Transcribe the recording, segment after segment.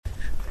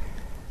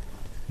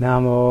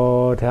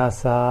Namo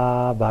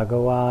tassa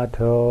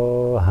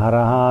bhagavato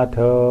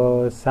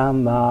arahato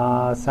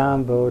samma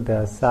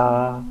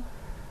sambuddhassa.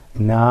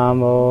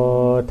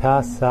 Namo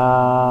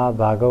tassa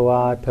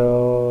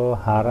bhagavato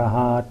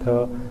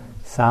arahato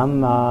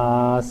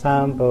samma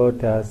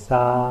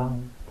sambuddhassa.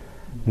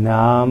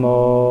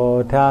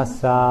 Namo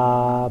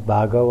tassa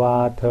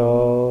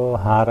bhagavato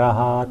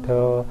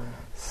arahato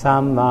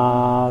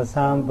samma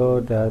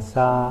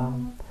sambuddhassa.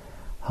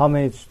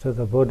 Homage to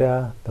the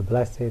Buddha, the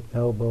Blessed,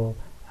 Noble,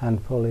 and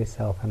fully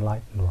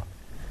self-enlightened one.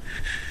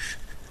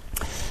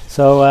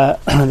 So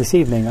this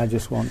evening I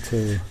just want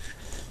to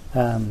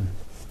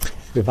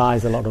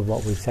revise a lot of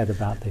what we've said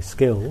about the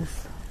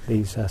skills,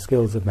 these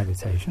skills of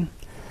meditation,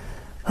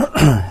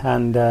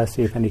 and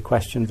see if any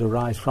questions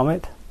arise from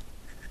it.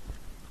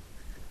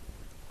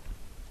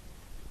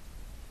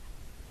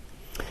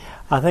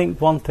 I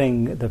think one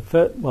thing, the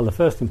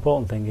first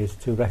important thing is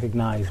to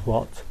recognize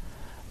what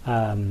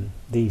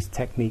these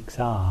techniques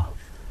are.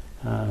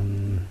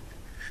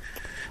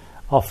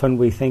 Often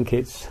we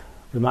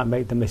might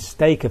make the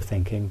mistake of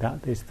thinking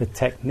that it's the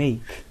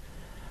technique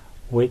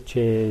which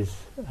is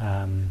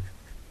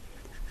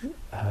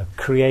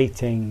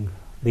creating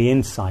the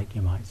insight,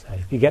 you might say.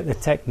 If you get the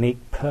technique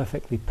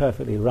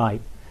perfectly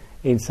right,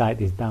 insight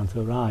is bound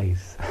to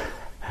arise.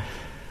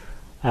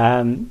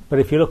 But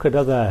if you look at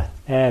other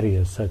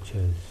areas such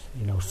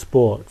as,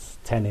 sports,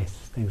 tennis,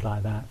 things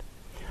like that,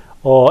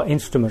 or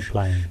instrument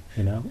playing,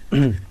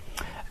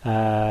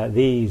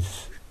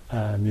 these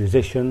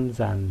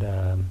musicians and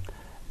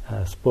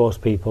sports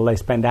people, they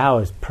spend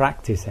hours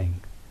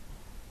practicing.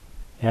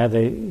 Yeah,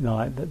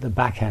 like the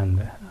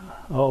backhand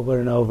over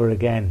and over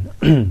again,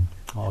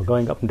 or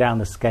going up and down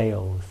the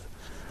scales.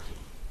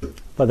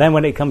 But then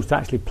when it comes to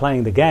actually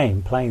playing the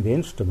game, playing the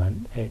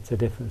instrument, it's a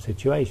different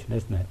situation,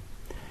 isn't it?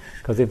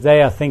 Because if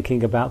they are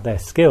thinking about their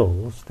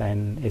skills,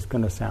 then it's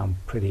going to sound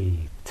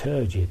pretty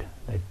turgid.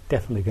 They're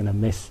definitely going to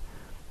miss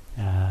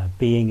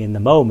being in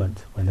the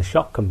moment when the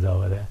shot comes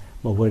over. They're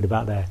more worried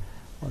about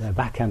what their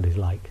backhand is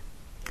like.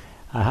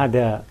 I had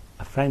a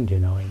friend,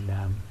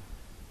 in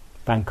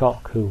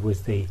Bangkok, who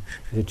was a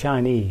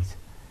Chinese,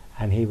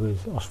 and he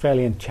was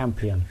Australian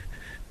champion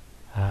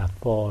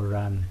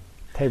for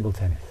table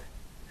tennis.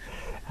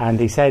 And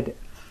he said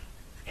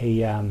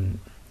he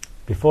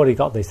before he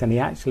got this, and he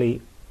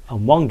actually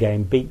on one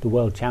game beat the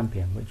world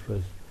champion, which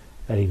was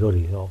very good,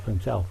 he thought, for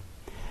himself.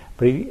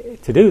 But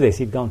to do this,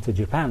 he'd gone to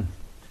Japan,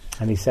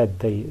 and he said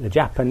the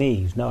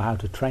Japanese know how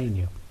to train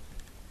you.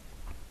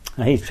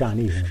 Now he's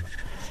Chinese,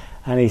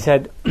 and he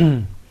said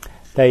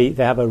they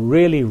have a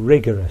really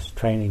rigorous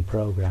training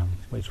program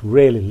which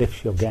really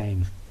lifts your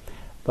game,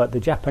 but the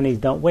Japanese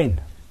don't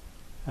win.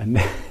 And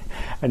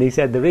and he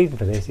said the reason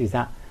for this is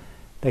that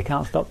they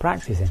can't stop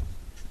practicing.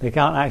 They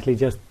can't actually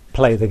just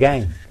play the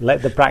game,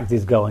 let the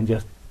practice go and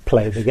just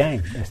play the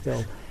game.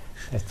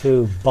 They're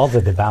too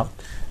bothered about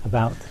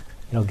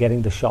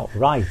getting the shot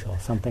right or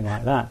something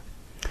like that.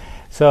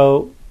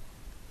 So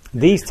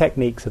these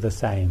techniques are the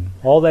same.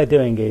 All they're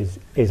doing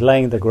is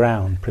laying the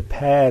ground,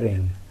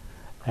 preparing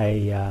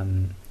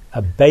a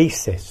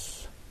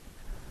basis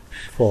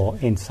for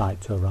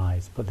insight to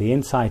arise. But the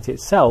insight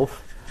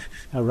itself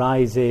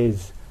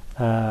arises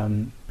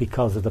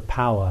because of the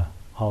power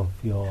of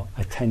your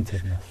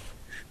attentiveness.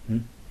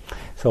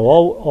 So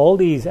all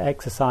these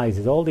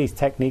exercises, all these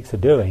techniques are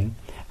doing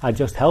are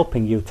just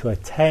helping you to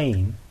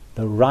attain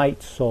the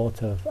right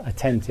sort of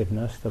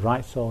attentiveness, the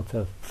right sort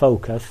of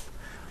focus,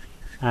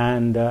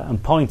 and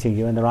pointing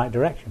you in the right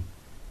direction.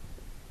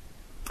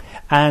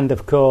 And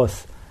of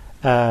course,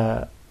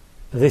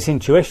 this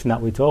intuition that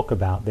we talk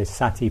about, this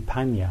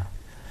Satipanya,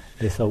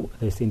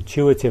 this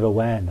intuitive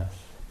awareness,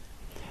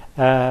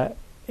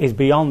 is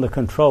beyond the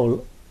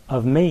control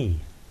of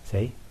me.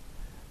 See,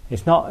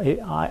 it's not.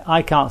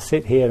 I can't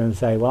sit here and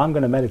say, "Well, I'm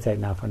going to meditate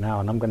now for an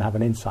hour, and I'm going to have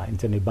an insight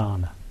into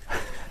Nibbana."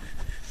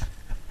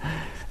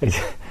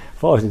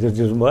 Fortunately, it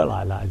doesn't work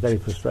like that. It's very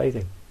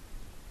frustrating.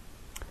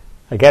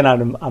 Again,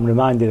 I'm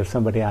reminded of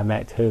somebody I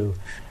met who,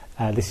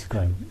 this is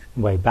going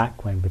way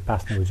back when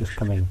Vipassana was just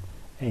coming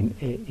in,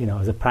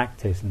 as a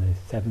practice in the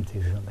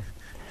 70s or something.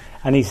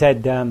 And he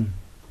said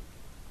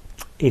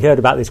he'd heard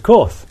about this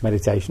course,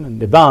 meditation and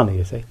Nibbana,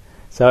 you see.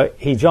 So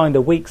he joined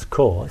a week's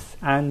course,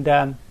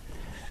 and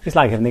it's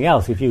like everything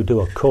else. If you do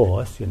a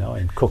course,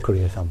 in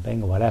cookery or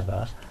something or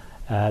whatever,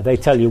 they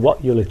tell you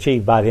what you'll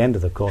achieve by the end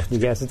of the course, and you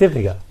get a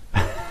certificate.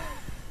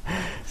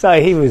 So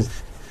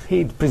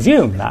he'd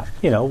presumed that,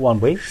 1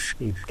 week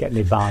he'd get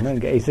Nibbana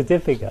and get his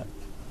certificate.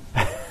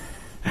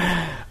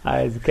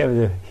 It came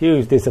as a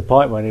huge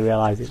disappointment when he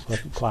realised it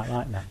wasn't quite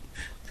like that.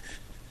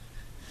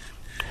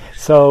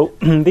 So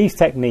these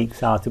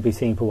techniques are to be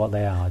seen for what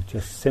they are,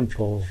 just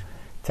simple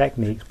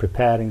techniques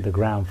preparing the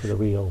ground for the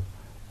real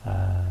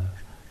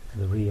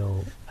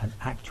and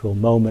actual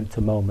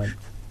moment-to-moment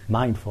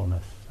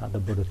mindfulness that the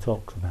Buddha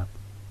talks about.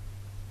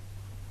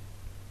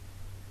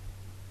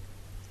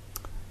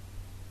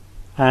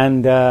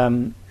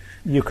 And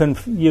you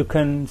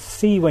can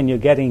see when you're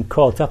getting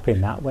caught up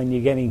in that, when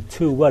you're getting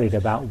too worried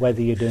about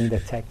whether you're doing the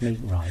technique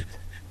right.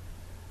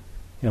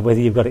 whether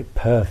you've got it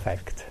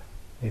perfect.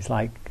 It's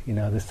like,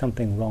 there's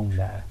something wrong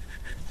there.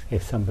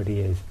 If somebody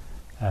is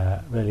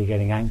really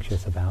getting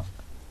anxious about,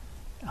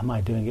 am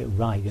I doing it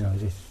right?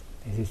 Is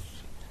this,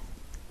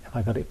 have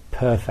I got it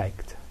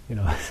perfect?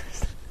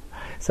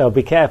 So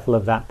be careful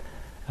of that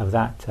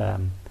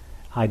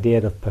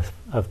idea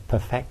of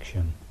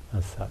perfection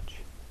as such.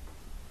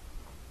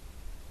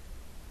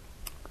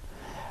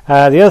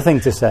 The other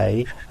thing to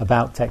say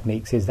about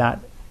techniques is that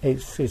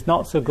it's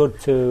not so good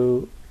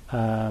to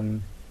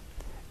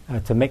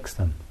mix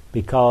them,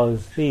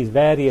 because these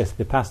various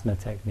Vipassana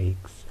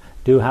techniques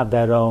do have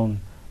their own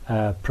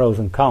pros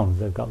and cons.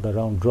 They've got their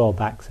own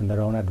drawbacks and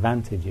their own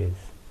advantages,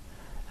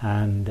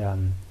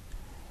 and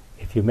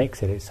if you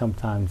mix it, it's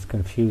sometimes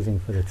confusing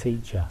for the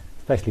teacher,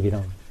 especially if you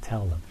don't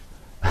tell them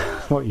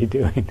what you're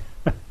doing.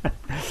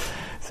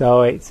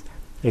 So it's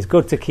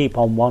good to keep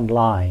on one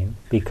line,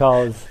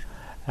 because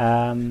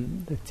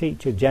the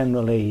teacher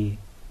generally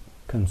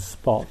can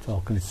spot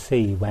or can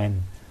see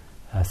when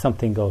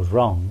something goes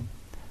wrong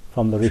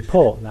from the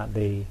report that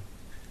the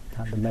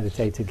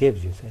meditator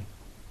gives, you see.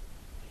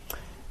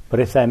 But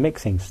if they're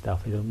mixing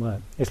stuff, it doesn't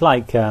work. It's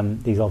like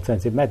these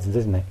alternative medicines,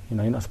 isn't it?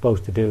 You're not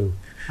supposed to do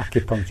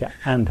acupuncture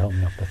and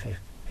homeopathy.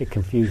 It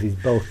confuses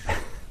both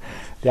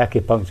the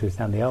acupuncturist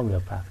and the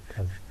homeopath,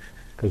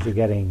 because you're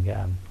getting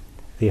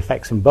the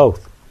effects from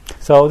both.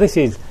 So this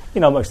is,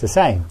 much the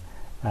same.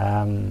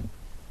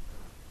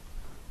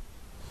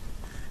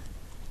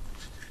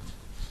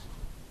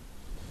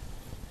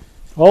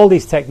 All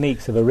these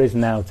techniques have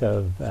arisen out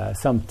of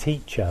some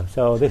teacher.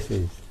 So this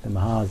is the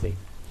Mahasi.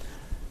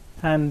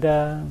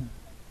 And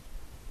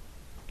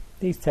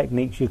these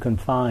techniques you can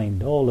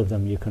find, all of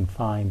them you can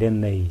find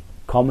in the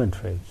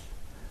commentaries.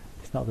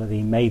 It's not that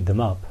he made them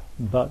up,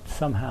 but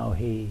somehow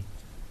he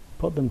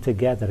put them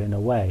together in a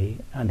way,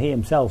 and he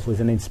himself was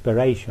an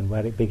inspiration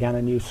where it began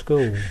a new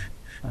school.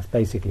 That's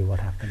basically what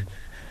happens.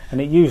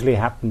 And it usually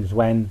happens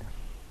when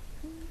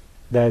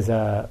there's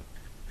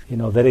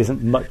there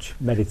isn't much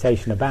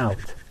meditation about.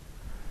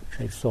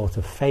 It's sort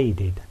of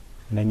faded,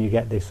 and then you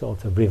get this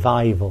sort of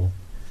revival.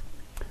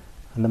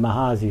 And the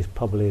Mahasi is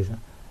probably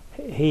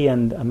he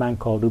and a man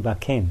called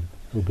Ubakin,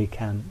 who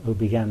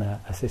began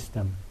a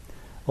system.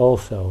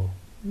 Also,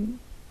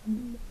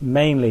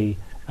 mainly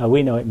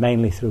we know it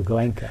mainly through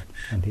Goenka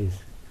and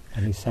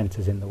his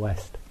centres in the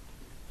West.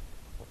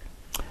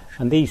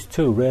 And these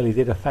two really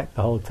did affect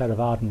the whole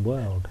Theravadan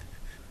world,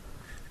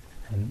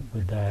 and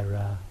with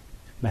their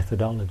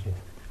methodologies.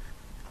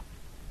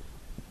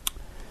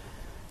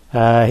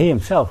 He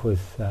himself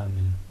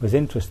was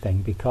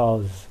interesting,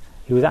 because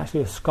he was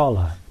actually a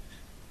scholar,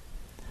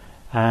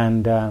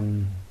 and a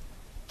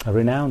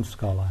renowned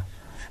scholar,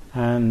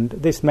 and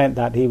this meant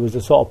that he was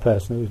the sort of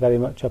person who was very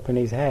much up in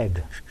his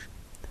head.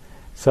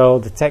 So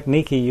the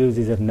technique he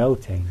uses of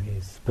noting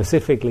is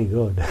specifically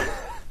good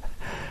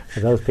for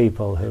those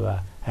people who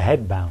are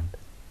head-bound,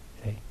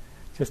 see?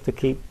 Just to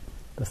keep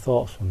the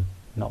thoughts from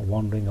not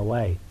wandering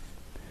away.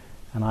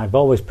 And I've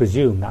always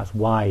presumed that's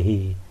why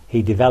he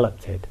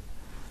developed it.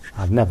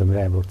 I've never been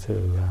able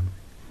to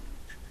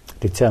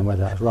determine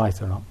whether that's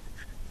right or not,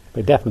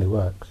 but it definitely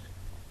works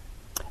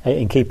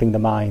in keeping the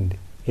mind,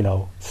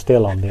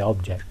 still on the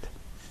object.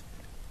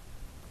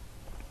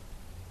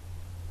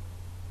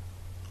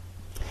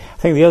 I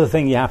think the other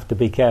thing you have to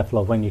be careful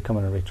of when you come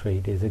on a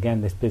retreat is,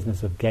 again, this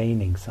business of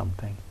gaining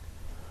something.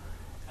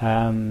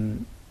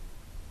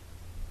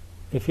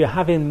 If you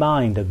have in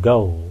mind a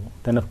goal,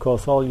 then of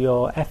course all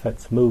your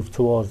efforts move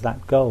towards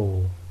that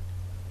goal.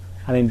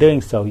 And in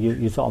doing so,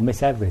 you sort of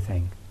miss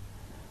everything.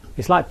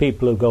 It's like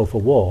people who go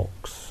for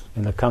walks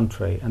in the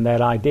country, and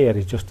their idea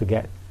is just to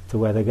get to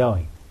where they're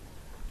going.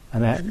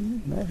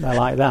 And they're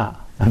like that.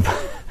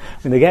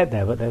 When they get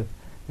there, but they're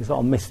sort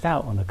of missed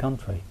out on the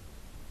country.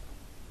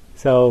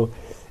 So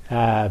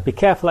be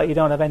careful that you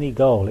don't have any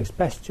goal. It's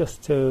best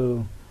just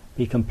to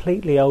be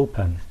completely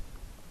open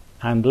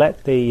and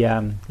let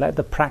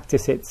the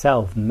practice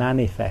itself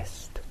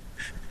manifest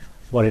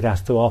what it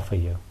has to offer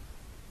you.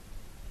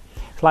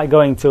 It's like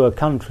going to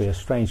a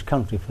strange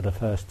country for the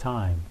first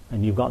time,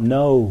 and you've got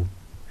no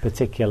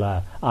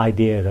particular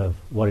idea of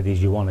what it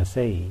is you want to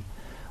see.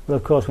 Well,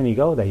 of course, when you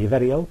go there, you're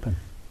very open,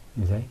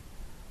 you see,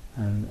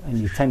 and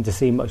you tend to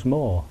see much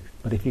more.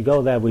 But if you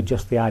go there with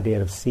just the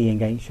idea of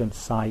seeing ancient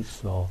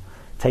sites or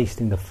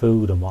tasting the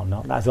food and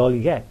whatnot, that's all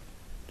you get.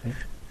 See?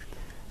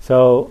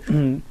 So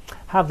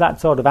have that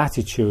sort of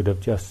attitude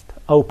of just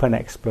open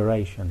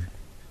exploration,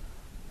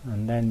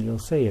 and then you'll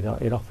see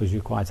it offers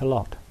you quite a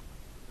lot.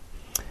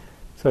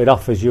 So it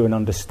offers you an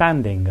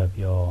understanding of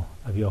your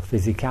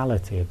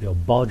physicality, of your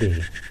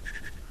body.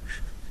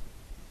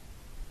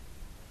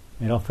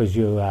 It offers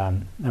you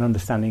an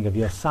understanding of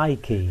your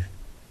psyche.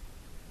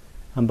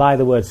 And by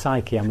the word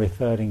psyche, I'm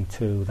referring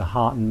to the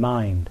heart and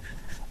mind.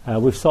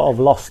 We've sort of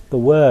lost the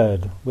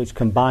word which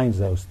combines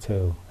those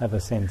two ever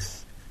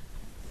since.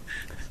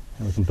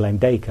 And we can blame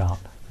Descartes.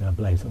 We're going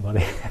to blame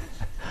somebody.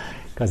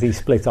 Because he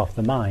split off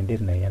the mind,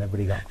 didn't he? And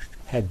everybody got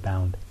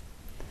head-bound.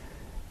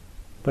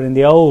 But in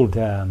the old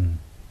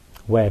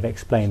way of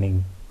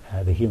explaining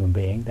the human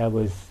being, there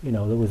was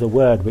a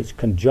word which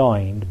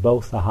conjoined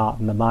both the heart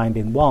and the mind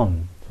in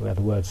one. So we had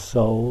the word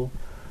soul,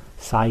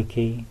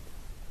 psyche,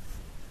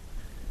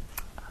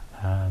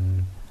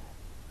 and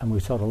we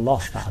sort of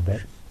lost that a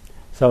bit.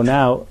 So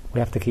now we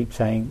have to keep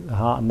saying the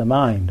heart and the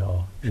mind,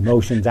 or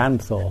emotions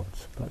and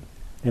thoughts. But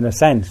in a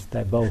sense,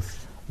 they're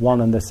both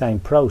one and the same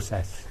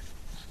process.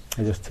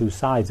 They're just two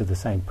sides of the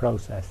same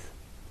process.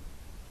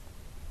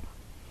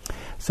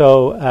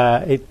 So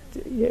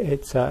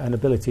it's an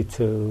ability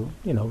to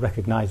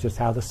recognize just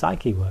how the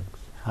psyche works,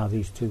 how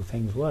these two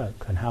things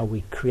work, and how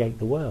we create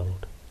the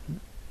world.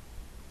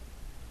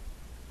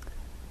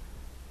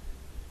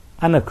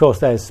 And of course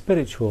there's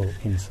spiritual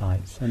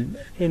insights. And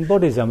in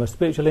Buddhism, a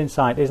spiritual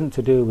insight isn't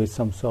to do with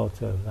some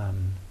sort of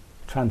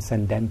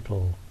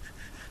transcendental,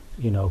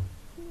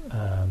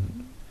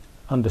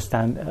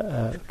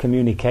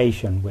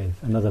 communication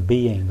with another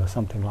being or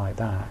something like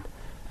that.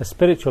 A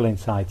spiritual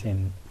insight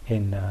in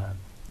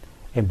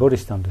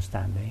Buddhist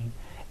understanding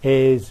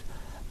is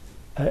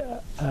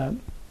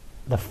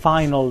the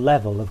final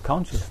level of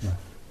consciousness.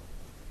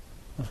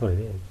 That's what it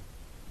is.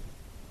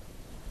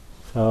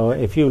 So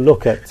if you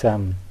look at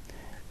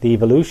the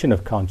evolution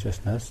of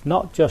consciousness,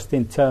 not just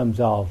in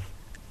terms of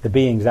the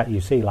beings that you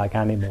see like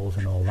animals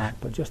and all that,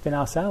 but just in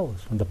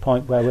ourselves, from the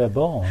point where we're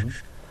born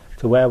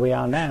to where we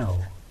are now.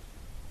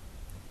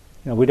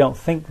 We don't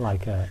think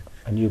like a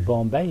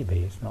newborn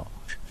baby. It's not.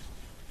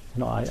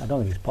 I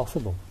don't think it's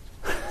possible.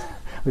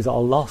 We've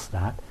all lost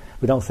that.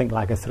 We don't think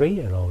like a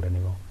 3-year-old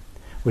anymore.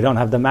 We don't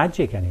have the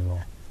magic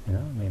anymore.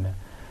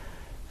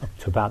 Up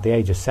to about the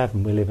age of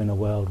 7, we live in a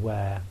world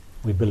where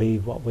we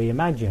believe what we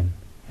imagine.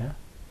 Yeah,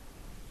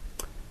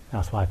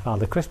 that's why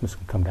Father Christmas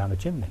can come down the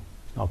chimney.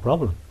 It's not a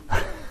problem.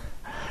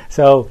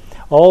 So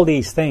all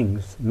these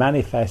things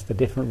manifest a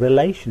different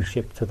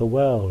relationship to the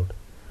world.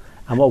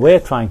 And what we're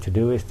trying to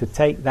do is to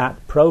take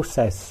that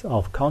process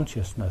of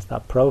consciousness,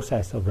 that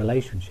process of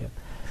relationship,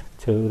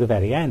 to the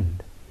very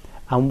end.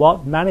 And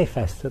what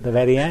manifests at the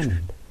very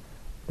end?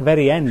 The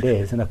very end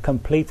is a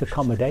complete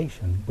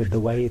accommodation with the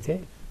way it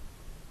is.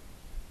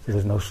 So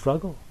there's no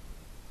struggle.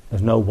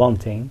 There's no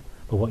wanting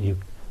for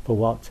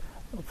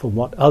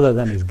what other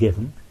than is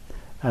given,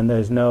 and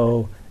there's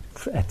no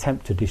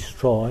attempt to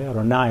destroy or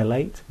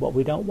annihilate what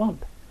we don't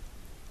want.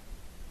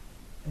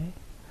 Okay?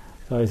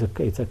 So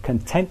it's a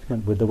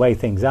contentment with the way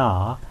things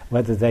are,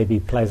 whether they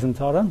be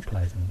pleasant or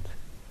unpleasant.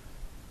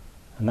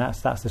 And that's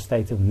the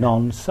state of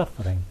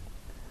non-suffering.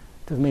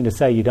 Doesn't mean to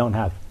say you don't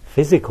have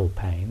physical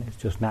pain, it's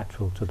just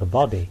natural to the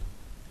body.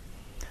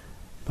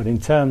 But in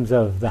terms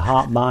of the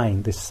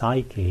heart-mind, the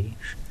psyche,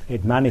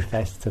 it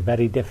manifests a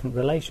very different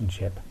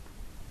relationship.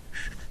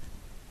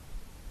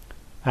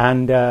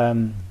 And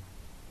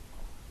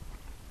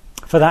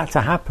for that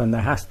to happen,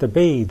 there has to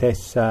be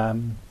this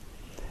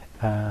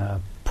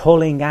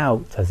pulling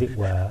out, as it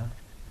were,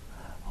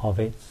 of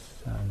its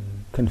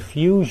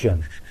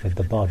confusion with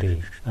the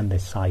body and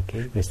this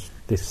psyche, this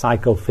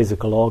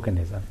psychophysical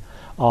organism,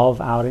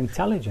 of our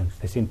intelligence,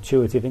 this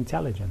intuitive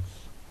intelligence.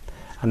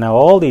 And now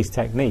all these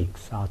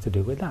techniques are to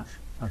do with that,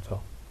 that's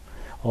all.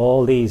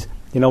 All these,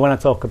 when I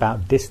talk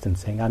about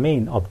distancing, I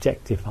mean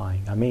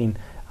objectifying, I mean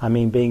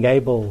being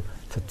able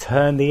to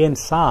turn the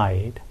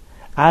inside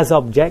as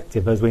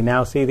objective as we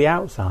now see the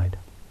outside.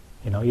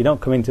 You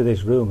don't come into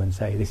this room and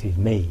say, this is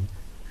me.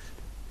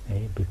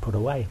 It'd be put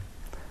away.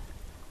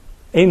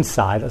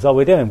 Inside, that's all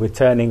we're doing. We're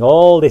turning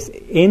all this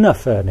inner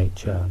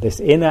furniture,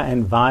 this inner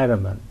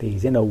environment,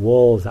 these inner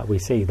walls that we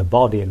see, the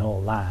body and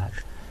all that,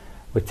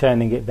 we're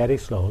turning it very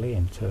slowly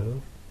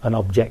into an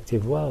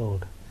objective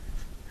world.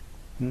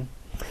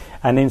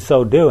 And in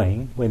so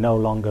doing, we're no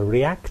longer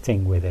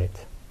reacting with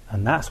it.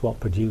 And that's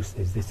what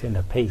produces this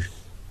inner peace.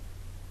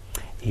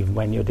 Even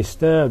when you're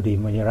disturbed,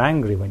 even when you're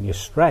angry, when you're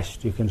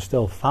stressed, you can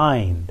still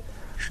find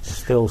a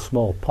still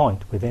small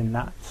point within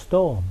that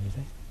storm, you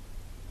see.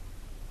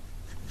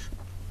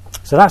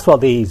 So that's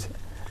what these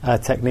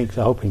techniques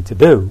are hoping to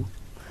do.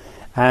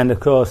 And of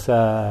course,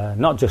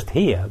 not just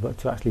here, but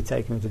to actually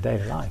take them into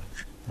daily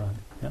life. Right?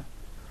 Yeah?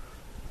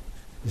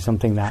 It's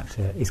something that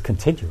is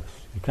continuous.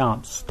 You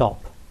can't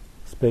stop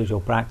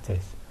spiritual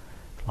practice.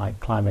 It's like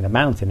climbing a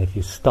mountain. If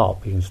you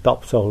stop, you can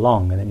stop so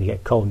long and then you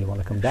get cold and you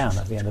want to come down.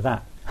 That's the end of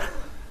that.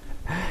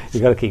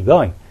 You've got to keep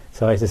going.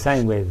 So it's the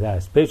same with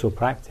spiritual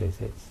practice.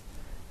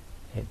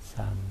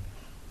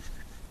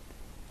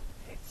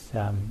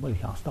 Well, you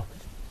can't stop it.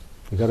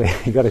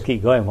 You've got to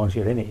keep going once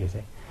you're in it, you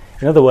see.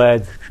 In other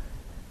words,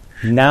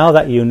 now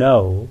that you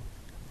know,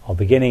 or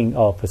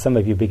for some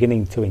of you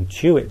beginning to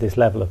intuit this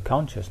level of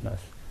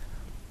consciousness,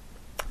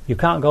 you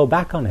can't go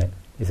back on it.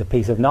 It's a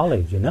piece of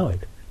knowledge, you know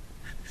it.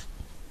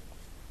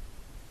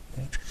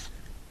 Okay?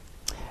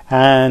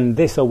 And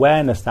this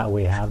awareness that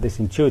we have, this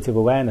intuitive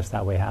awareness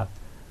that we have,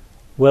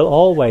 will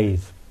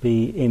always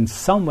be in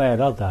some way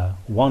or other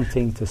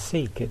wanting to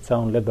seek its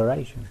own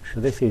liberation. So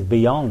this is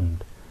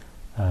beyond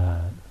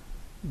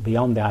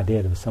the idea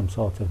of some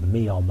sort of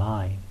me or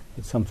mine.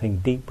 It's something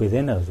deep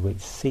within us which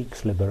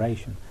seeks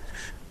liberation.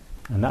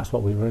 And that's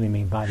what we really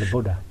mean by the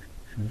Buddha.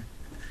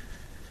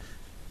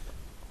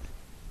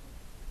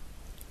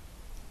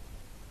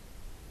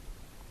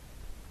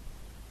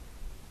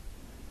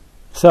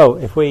 So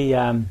if we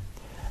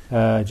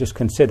just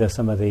consider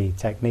some of the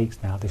techniques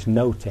now, this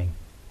noting.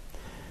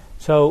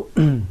 So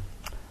the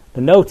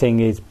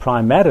noting is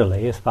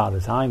primarily, as far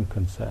as I'm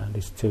concerned,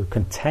 is to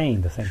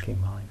contain the thinking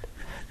mind.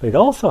 But it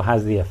also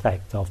has the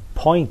effect of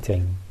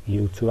pointing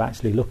you to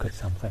actually look at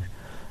something.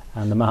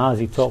 And the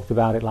Mahasi talked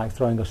about it like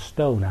throwing a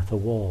stone at a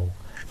wall.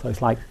 So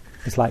it's like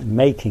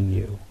making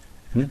you.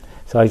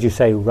 So as you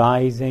say,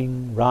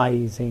 rising,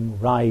 rising,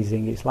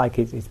 rising, it's like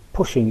it's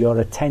pushing your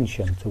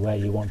attention to where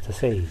you want to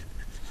see.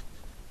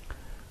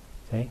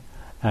 See?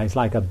 It's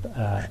like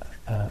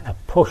a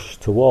push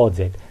towards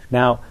it.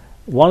 Now,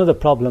 one of the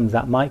problems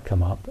that might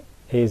come up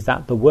is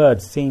that the word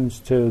seems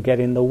to get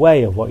in the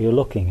way of what you're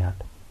looking at.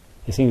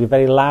 It seems to be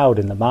very loud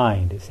in the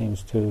mind. It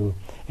seems to,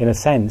 in a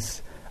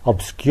sense,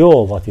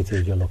 obscure what it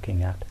is you're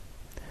looking at.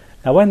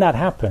 Now, when that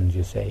happens,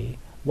 you see,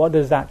 what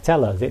does that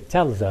tell us? It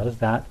tells us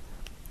that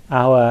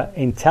our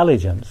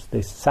intelligence,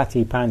 this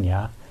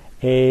Satipanya,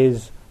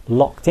 is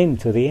locked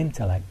into the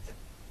intellect.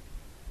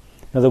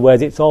 In other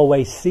words, it's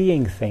always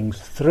seeing things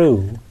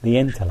through the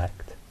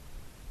intellect.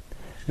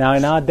 Now,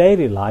 in our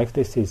daily life,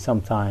 this is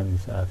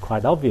sometimes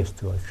quite obvious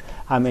to us.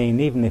 I mean,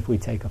 even if we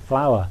take a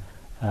flower,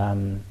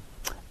 I've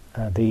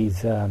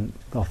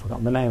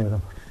forgotten the name of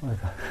them.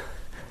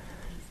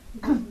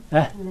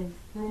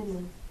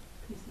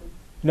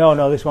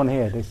 No, this one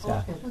here. This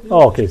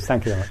orchids.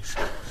 Thank you very much.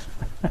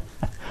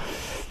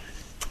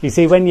 You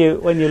see, when you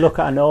look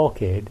at an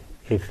orchid,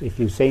 if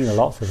you've seen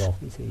lots of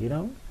orchids, you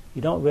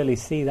don't really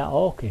see that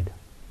orchid.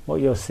 What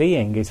you're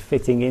seeing is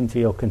fitting into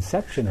your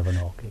conception of an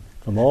orchid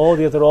from all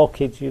the other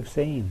orchids you've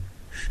seen.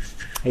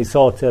 It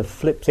sort of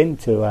flips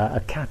into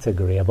a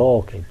category of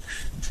orchids,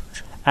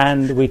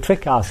 and we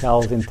trick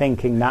ourselves in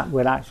thinking that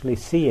we're actually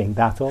seeing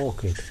that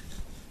orchid.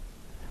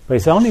 But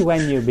it's only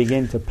when you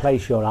begin to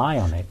place your eye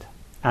on it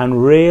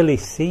and really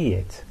see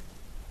it,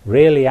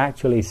 really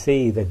actually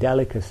see the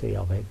delicacy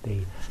of it,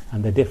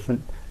 and the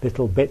different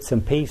little bits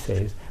and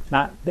pieces,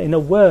 that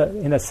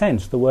in a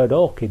sense the word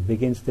orchid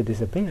begins to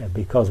disappear,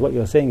 because what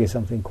you're seeing is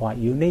something quite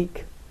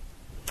unique.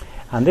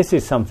 And this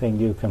is something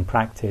you can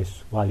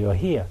practice while you're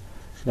here.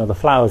 The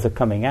flowers are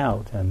coming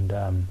out, and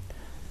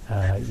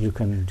you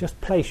can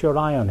just place your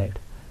eye on it,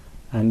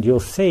 and you'll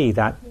see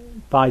that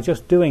by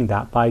just doing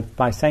that,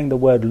 by saying the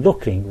word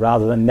looking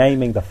rather than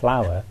naming the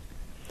flower,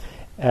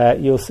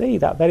 you'll see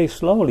that very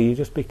slowly you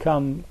just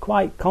become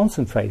quite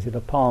concentrated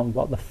upon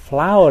what the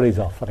flower is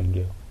offering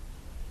you.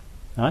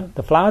 Right?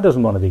 The flower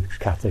doesn't want to be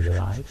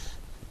categorized.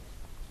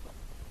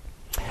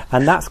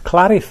 And that's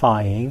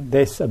clarifying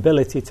this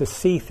ability to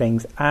see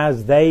things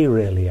as they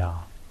really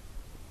are.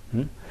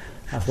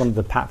 That's one of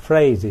the pat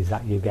phrases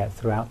that you get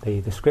throughout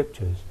the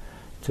scriptures.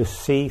 To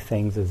see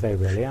things as they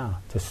really are.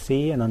 To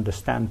see and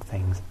understand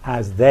things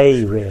as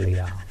they really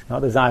are.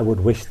 Not as I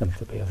would wish them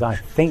to be, as I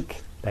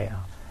think they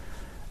are.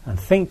 And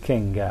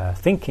thinking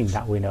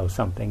that we know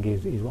something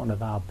is one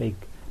of our big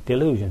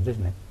delusions,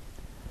 isn't it?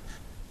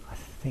 I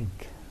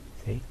think.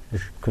 See? We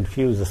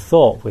confuse the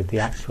thought with the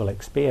actual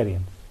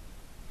experience.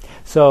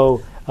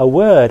 So a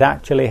word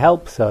actually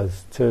helps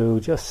us to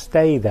just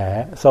stay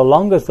there, so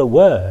long as the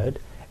word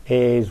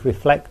is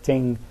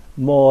reflecting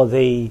more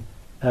the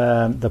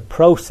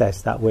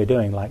process that we're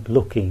doing, like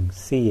looking,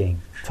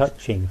 seeing,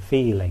 touching,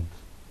 feeling.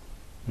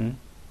 It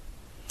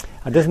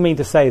doesn't mean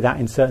to say that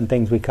in certain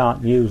things we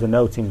can't use a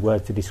noting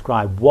word to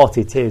describe what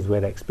it is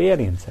we're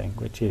experiencing,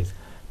 which is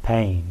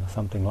pain or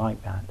something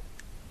like that.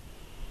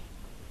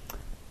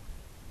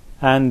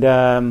 And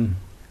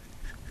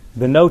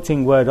the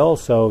noting word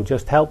also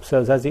just helps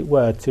us, as it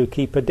were, to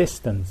keep a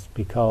distance,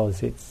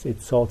 because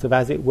it's sort of,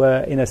 as it were,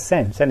 in a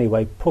sense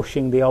anyway,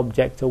 pushing the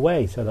object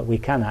away so that we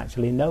can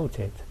actually note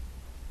it.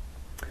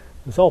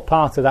 It's all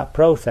part of that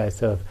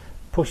process of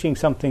pushing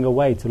something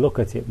away to look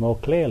at it more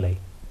clearly.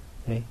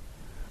 See?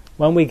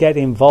 When we get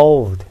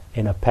involved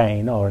in a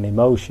pain or an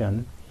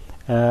emotion,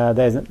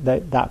 there's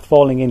that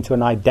falling into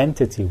an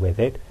identity with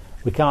it,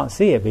 we can't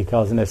see it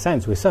because, in a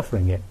sense, we're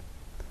suffering it.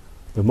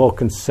 We're more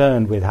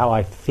concerned with how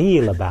I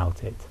feel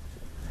about it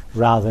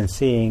rather than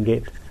seeing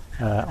it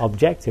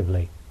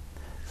objectively.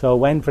 So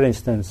when, for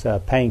instance,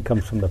 pain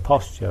comes from the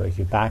posture, as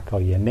your back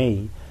or your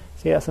knee,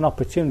 see, that's an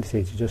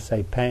opportunity to just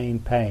say pain,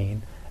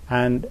 pain.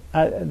 And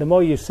the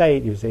more you say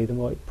it, you see, the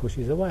more it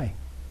pushes away.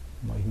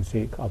 The more you can see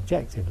it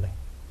objectively.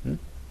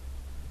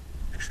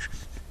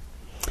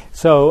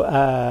 So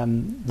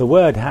the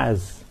word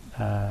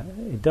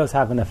it does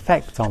have an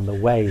effect on the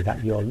way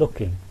that you're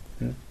looking.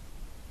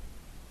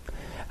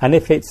 And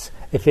if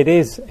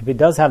it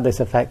does have this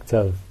effect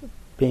of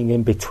being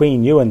in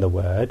between you and the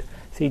word,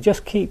 see,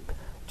 just keep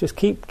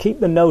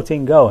the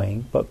noting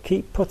going, but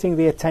keep putting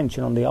the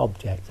attention on the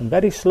object. And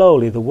very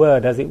slowly the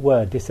word, as it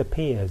were,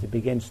 disappears. It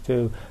begins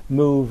to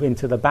move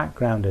into the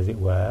background, as it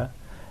were,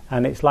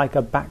 and it's like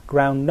a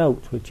background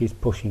note which is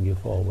pushing you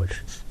forward.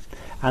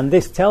 And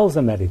this tells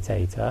the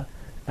meditator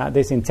that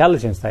this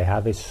intelligence they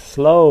have is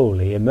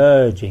slowly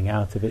emerging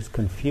out of its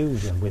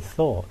confusion with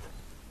thought.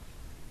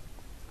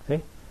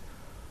 See?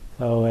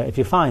 So if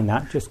you find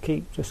that, just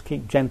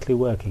keep gently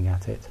working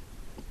at it.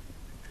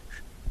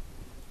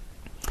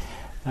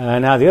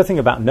 Now the other thing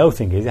about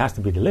noting is it has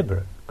to be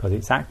deliberate, because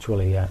it's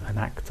actually an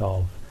act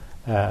of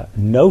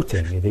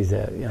noting. It is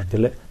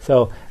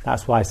so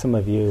that's why some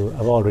of you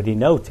have already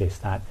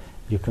noticed that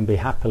you can be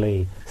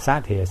happily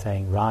sat here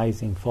saying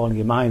rising, falling,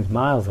 your mind's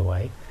miles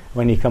away.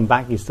 When you come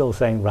back, you're still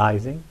saying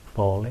rising,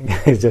 falling.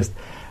 It's just,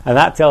 and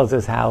that tells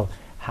us how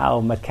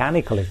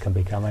mechanical it can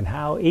become and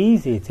how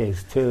easy it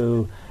is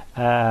to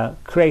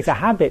create a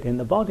habit in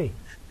the body.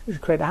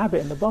 Create a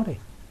habit in the body.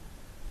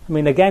 I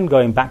mean, again,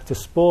 going back to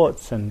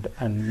sports and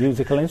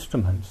musical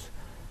instruments,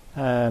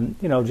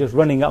 just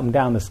running up and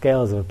down the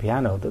scales of a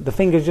piano, the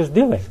fingers just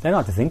do it. They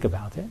don't have to think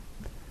about it.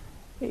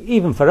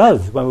 Even for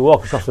us, when we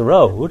walk across the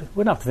road,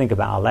 we don't have to think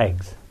about our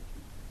legs.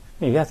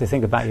 You have to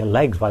think about your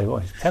legs while you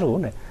walk. It's terrible,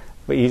 isn't it?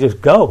 But you just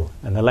go,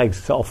 and the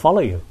legs sort of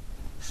follow you.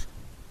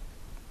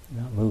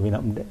 Moving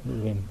up and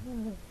moving,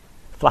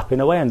 flapping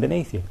away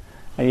underneath you,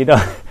 and you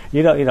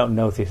don't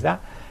notice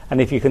that.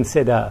 And if you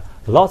consider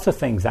lots of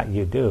things that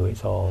you do,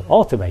 it's all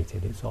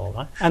automated. It's all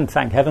right, and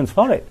thank heavens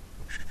for it.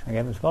 Thank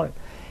heavens for it.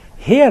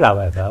 Here,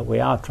 however, we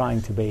are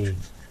trying to be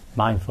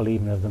mindful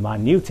even of the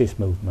minutest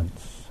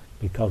movements,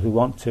 because we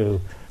want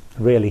to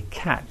really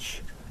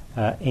catch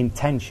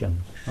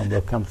intentions, and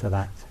we'll come to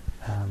that.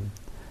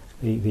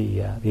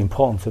 The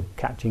importance of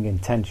catching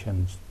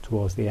intentions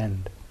towards the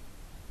end.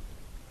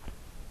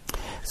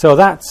 So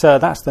that's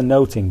the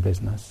noting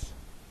business,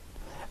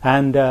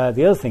 and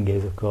the other thing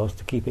is, of course,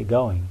 to keep it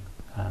going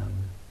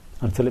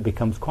until it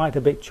becomes quite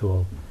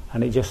habitual,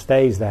 and it just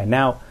stays there.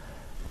 Now,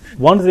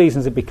 one of the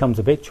reasons it becomes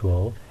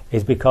habitual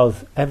is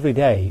because every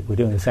day we're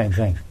doing the same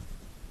thing.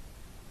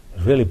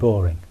 It's really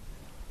boring.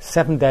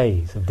 7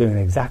 days of doing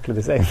exactly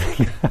the same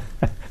thing.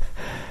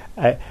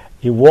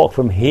 You walk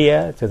from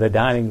here to the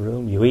dining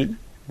room, you eat,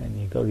 then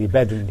you go to your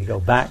bedroom, you go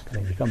back, and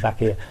then you come back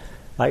here.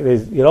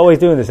 You're always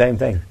doing the same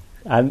thing,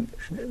 and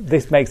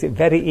this makes it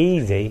very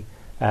easy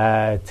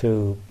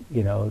to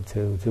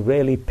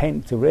really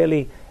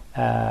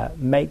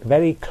make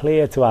very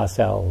clear to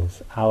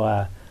ourselves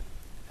our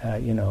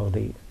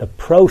the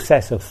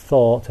process of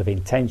thought, of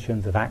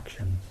intentions, of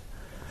actions.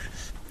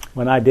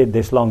 When I did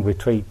this long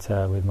retreat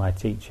with my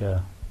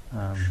teacher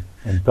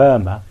in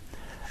Burma,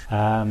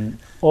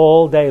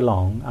 all day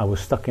long I was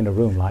stuck in a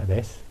room like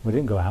this. We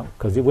didn't go out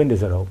because the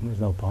windows are open.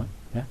 There's no point,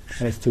 and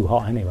it's too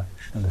hot anyway,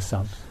 and the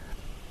sun.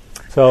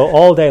 So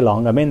all day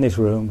long I'm in this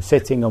room,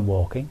 sitting and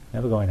walking,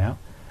 never going out.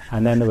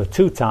 And then there were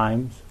 3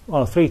 times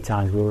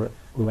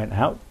we went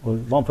out.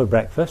 One for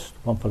breakfast,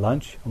 one for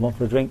lunch, and one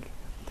for a drink.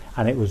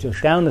 And it was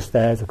just down the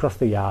stairs, across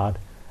the yard,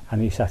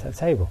 and you sat at a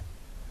table,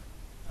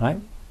 right?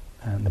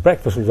 And the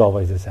breakfast was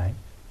always the same.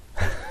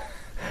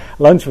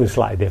 Lunch was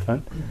slightly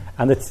different,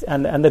 and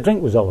the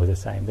drink was always the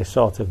same. This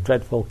sort of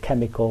dreadful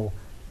chemical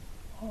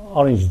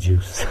orange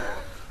juice.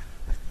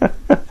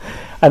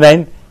 And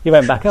then you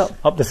went back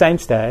up the same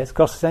stairs,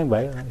 across the same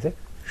way,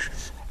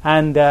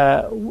 and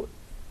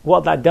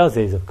what that does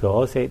is, of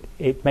course, it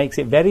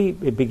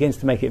begins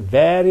to make it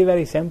very,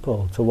 very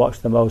simple to watch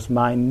the most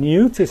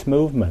minutest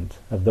movement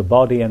of the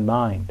body and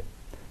mind.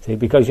 See,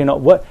 because you're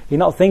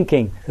not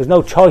thinking. There's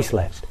no choice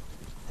left.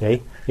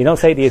 See, you don't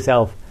say to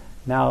yourself,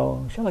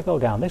 "Now, shall I go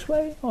down this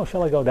way or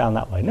shall I go down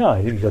that way?" No,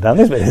 you go down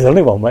this way. There's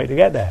only one way to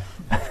get there.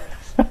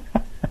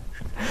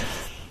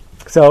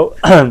 So,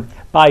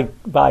 by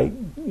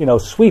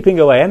sweeping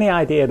away any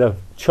idea of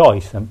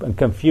choice and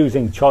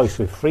confusing choice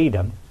with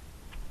freedom,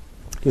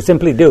 you're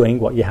simply doing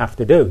what you have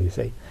to do, you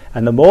see.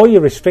 And the more you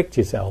restrict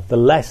yourself, the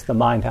less the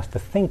mind has to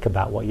think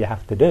about what you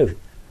have to do.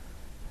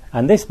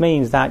 And this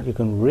means that you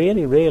can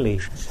really, really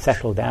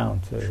settle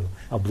down to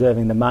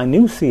observing the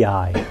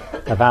minutiae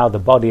of how the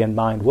body and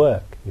mind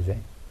work, you see.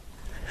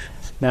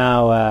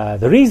 Now,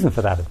 the reason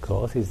for that, of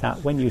course, is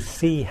that when you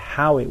see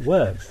how it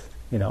works,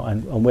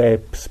 and we're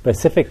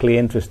specifically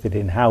interested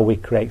in how we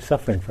create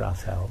suffering for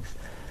ourselves,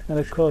 then,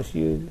 of course,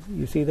 you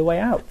see the way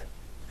out.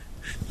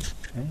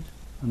 Okay?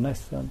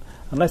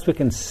 Unless we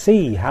can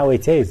see how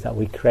it is that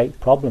we create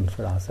problems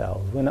for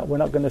ourselves, we're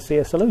not going to see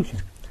a solution.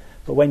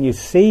 But when you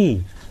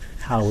see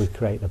how we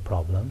create the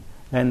problem,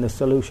 then the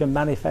solution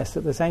manifests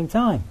at the same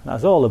time.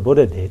 That's all the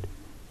Buddha did.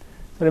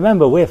 So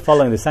remember, we're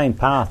following the same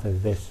path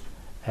as this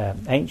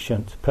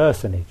ancient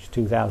personage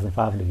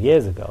 2,500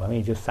 years ago. I mean,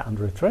 he just sat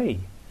under a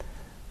tree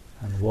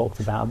and walked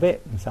about a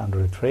bit, and sat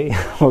under a tree,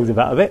 walked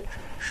about a bit,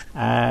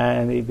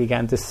 and he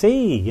began to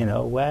see,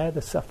 where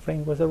the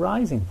suffering was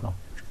arising from.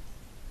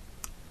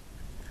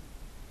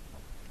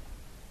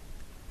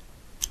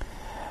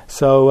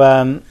 So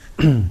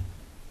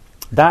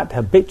that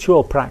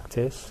habitual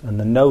practice and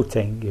the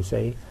noting, you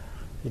see,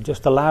 it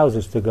just allows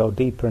us to go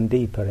deeper and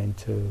deeper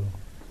into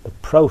the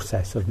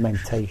process of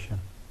mentation,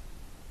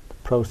 the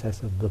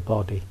process of the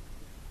body.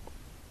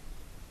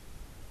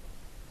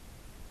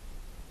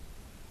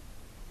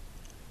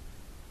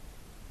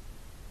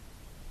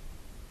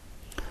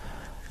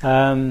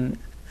 I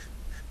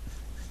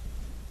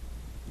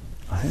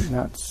think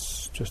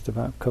that's just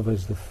about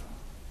covers the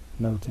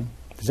noting.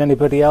 Does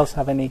anybody else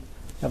have any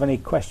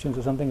questions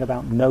or something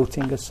about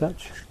noting as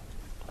such?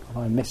 Have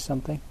I missed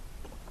something?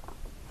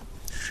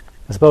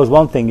 I suppose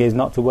one thing is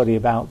not to worry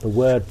about the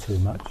word too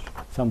much.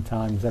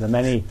 Sometimes there are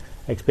many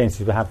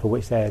experiences we have for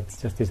which there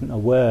just isn't a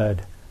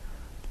word.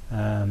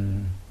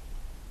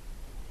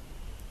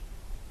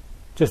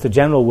 Just a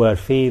general word,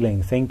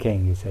 feeling,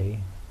 thinking, you see.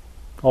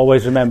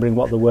 Always remembering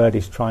what the word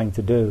is trying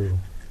to do.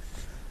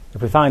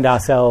 If we find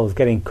ourselves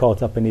getting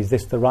caught up in is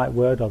this the right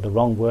word or the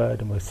wrong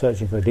word, and we're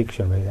searching for a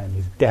dictionary, then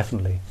we've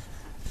definitely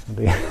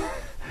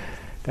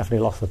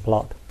lost the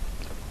plot.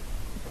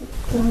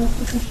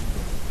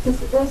 Is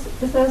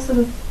there sort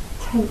of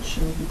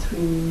tension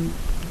between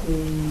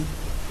the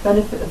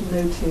benefit of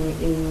noting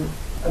in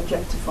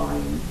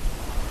objectifying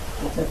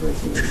whatever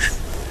it is,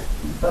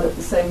 but at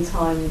the same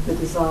time the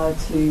desire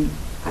to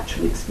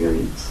actually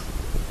experience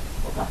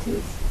what that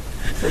is?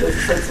 So there's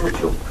a sense in which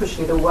you're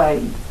pushing it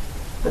away,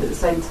 but at the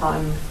same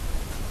time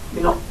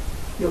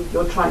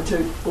you're trying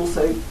to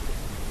also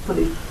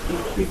be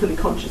fully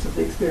conscious of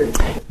the experience.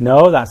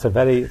 No, that's a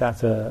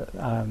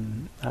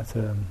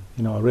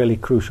really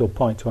crucial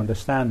point to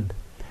understand.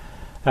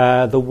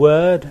 The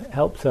word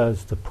helps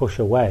us to push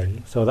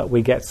away so that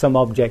we get some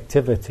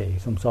objectivity,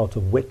 some sort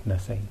of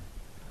witnessing,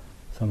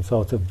 some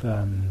sort of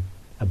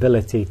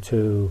ability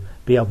to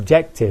be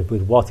objective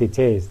with what it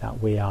is that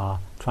we are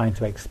trying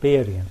to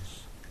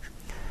experience.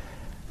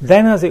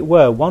 Then, as it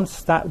were,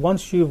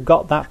 once you've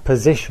got that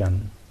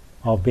position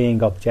of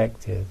being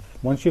objective,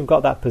 once you've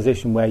got that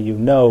position where you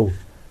know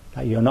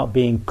that you're not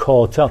being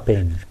caught up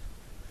in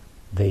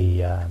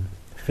the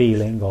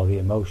feeling or the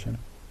emotion,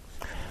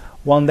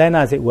 one then,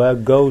 as it were,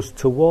 goes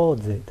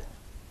towards it,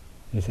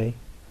 you see.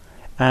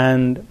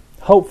 And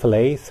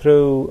hopefully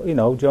through,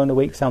 during the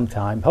week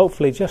sometime,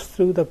 hopefully just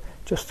through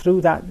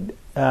that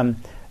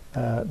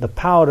the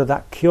power of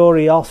that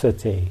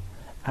curiosity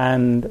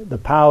and the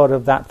power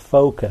of that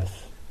focus,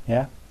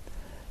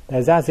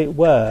 there's, as it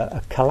were,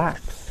 a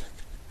collapse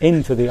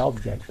into the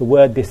object. The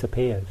word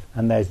disappears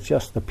and there's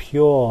just the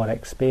pure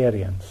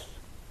experience.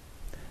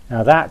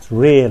 Now that's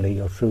really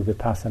your true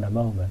vipassana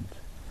moment.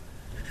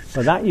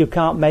 But that you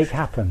can't make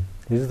happen.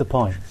 This is the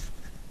point,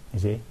 you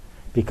see.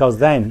 Because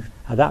then,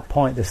 at that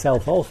point, the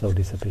self also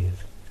disappears.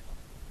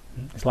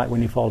 It's like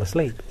when you fall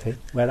asleep, see?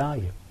 Where are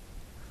you?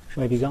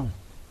 Where have you gone?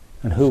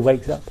 And who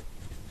wakes up?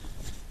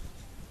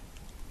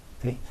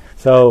 See?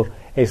 So,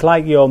 it's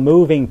like you're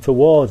moving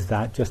towards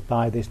that just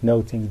by this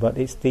noting, but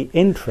it's the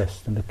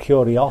interest and the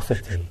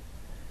curiosity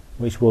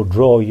which will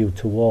draw you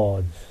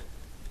towards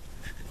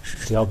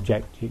the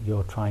object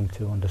you're trying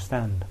to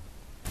understand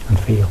and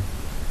feel.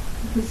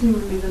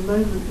 Presumably the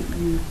moment that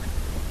you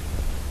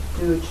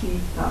do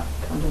achieve that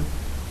kind of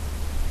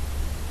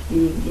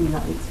being in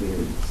that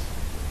experience,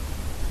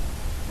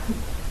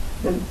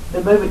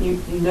 the moment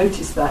you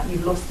notice that,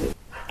 you've lost it.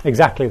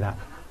 Exactly that.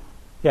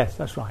 Yes,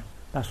 that's right.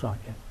 Yeah.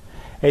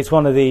 It's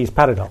one of these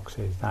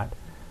paradoxes that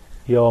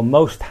you're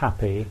most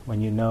happy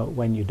when you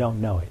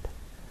don't know it.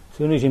 As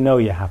soon as you know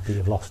you're happy,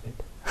 you've lost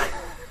it.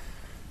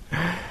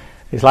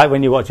 It's like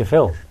when you watch a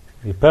film.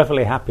 You're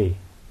perfectly happy,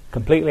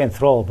 completely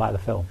enthralled by the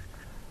film.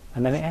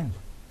 And then it ends.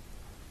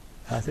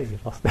 That's it,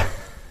 you've lost it.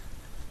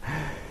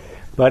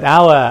 But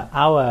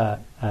our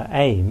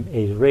aim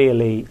is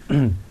really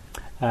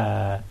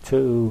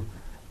to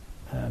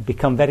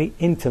become very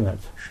intimate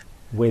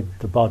with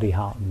the body,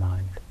 heart and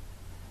mind.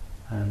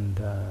 And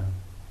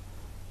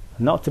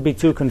not to be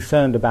too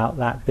concerned about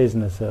that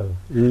business of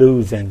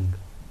losing,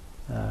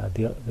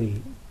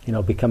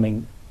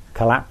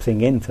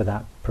 collapsing into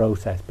that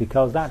process,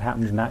 because that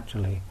happens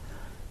naturally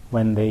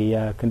when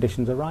the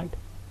conditions are right.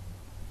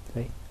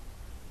 See?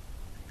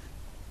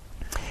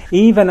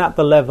 Even at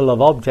the level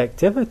of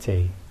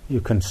objectivity,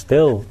 you're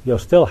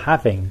still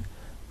having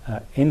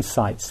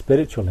insights,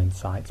 spiritual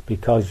insights,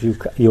 because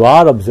you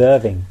are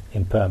observing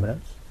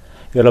impermanence.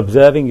 You're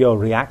observing your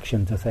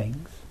reaction to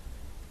things,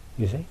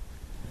 you see,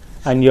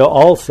 and you're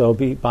also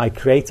by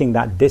creating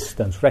that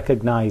distance,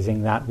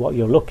 recognizing that what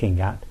you're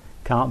looking at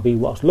can't be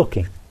what's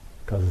looking,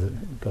 because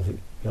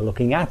you're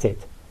looking at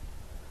it.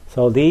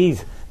 So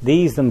these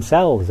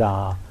themselves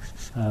are,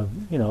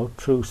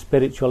 true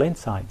spiritual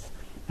insights.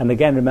 And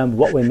again, remember,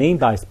 what we mean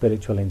by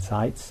spiritual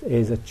insights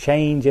is a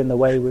change in the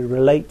way we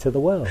relate to the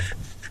world.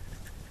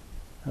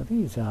 Now,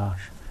 these are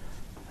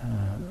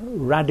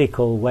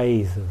radical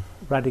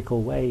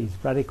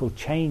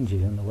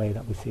changes in the way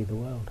that we see the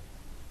world.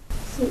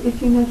 So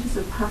if you notice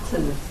a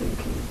pattern of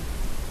thinking,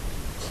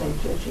 say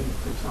judging,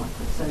 for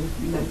example, so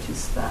if you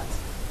notice that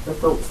the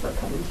thoughts that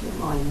come into your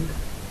mind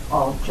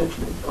are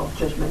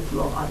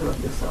judgmental of either of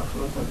yourself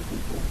or of other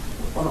people,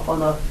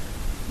 on a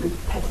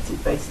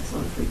repetitive basis,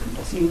 on a frequent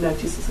basis, so you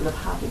notice a sort of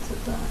habit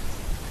of that,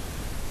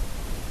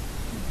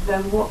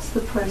 then what's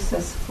the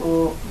process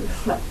for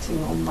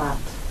reflecting on that?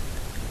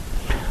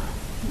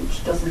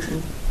 Which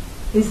doesn't...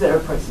 Is there a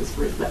process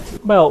for reflecting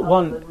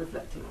on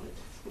reflecting on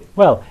it?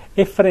 Well,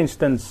 if, for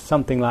instance,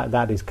 something like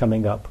that is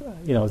coming up,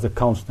 as a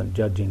constant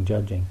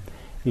judging,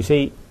 you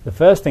see, the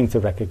first thing to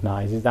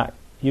recognize is that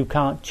you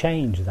can't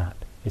change that.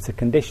 It's a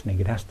conditioning.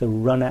 It has to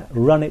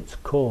run its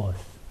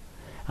course.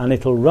 And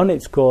it'll run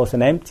its course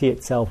and empty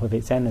itself of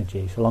its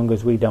energy so long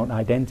as we don't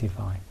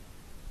identify.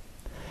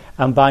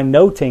 And by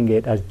noting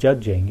it as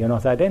judging, you're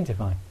not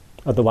identifying.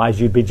 Otherwise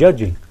you'd be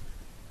judging.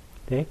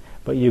 See?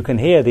 But you can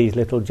hear these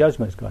little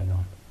judgments going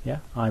on. Yeah,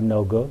 I'm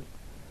no good.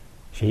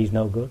 She's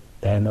no good.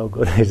 They're no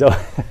good.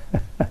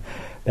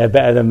 They're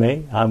better than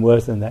me. I'm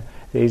worse than them.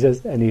 You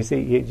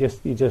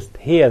just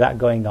hear that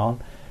going on.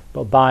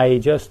 But by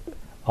just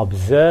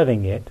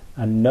observing it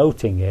and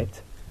noting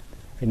it,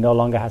 it no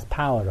longer has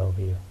power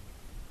over you.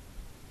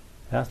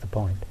 That's the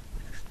point.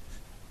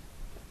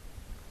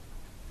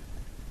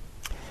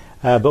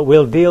 But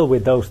we'll deal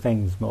with those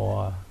things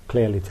more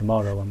clearly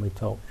tomorrow when we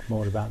talk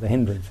more about the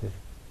hindrances.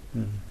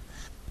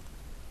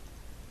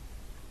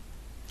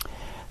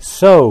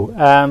 So,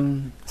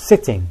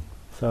 sitting.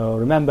 So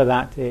remember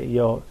that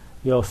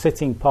your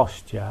sitting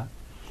posture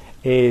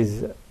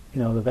is,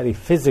 the very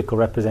physical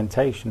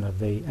representation of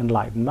the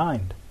enlightened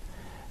mind,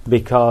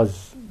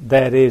 because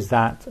there is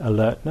that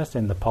alertness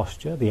in the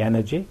posture, the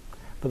energy,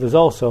 but there's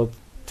also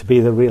to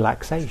be the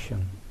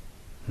relaxation.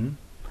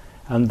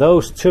 And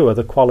those two are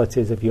the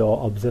qualities of your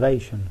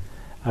observation: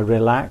 a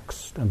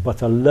relaxed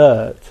but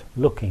alert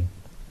looking.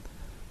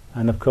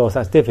 And of course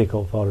that's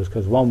difficult for us,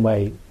 because one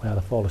way we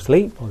either fall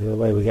asleep or the other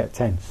way we get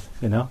tense,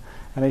 And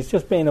it's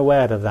just being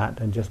aware of that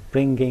and just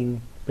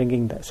bringing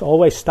that. It's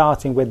always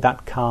starting with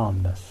that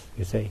calmness,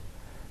 you see.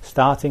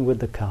 Starting with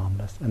the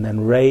calmness and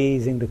then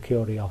raising the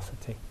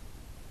curiosity.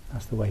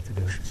 That's the way to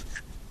do it.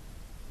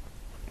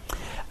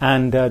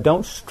 And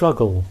don't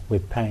struggle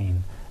with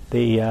pain.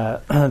 The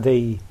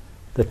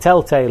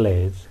telltale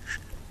is,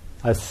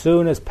 as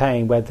soon as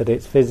pain, whether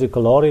it's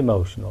physical or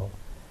emotional,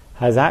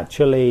 has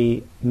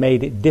actually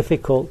made it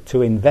difficult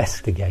to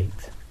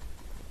investigate,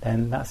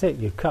 then that's it.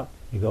 You cut.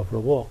 You go for a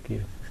walk.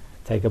 You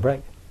take a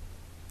break.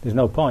 There's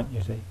no point,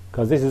 you see,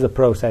 because this is a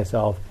process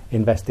of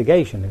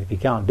investigation, and if you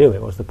can't do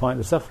it, what's the point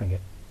of suffering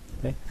it?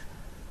 See?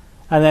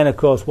 And then, of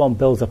course, one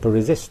builds up a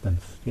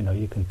resistance.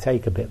 You can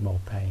take a bit more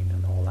pain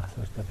and all that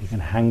sort of stuff. You can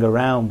hang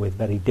around with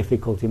very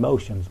difficult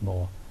emotions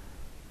more.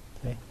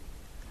 See?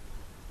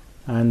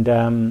 And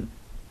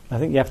I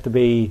think you have to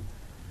be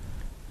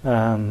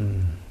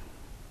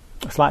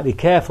slightly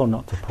careful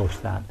not to push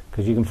that,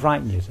 because you can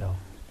frighten yourself.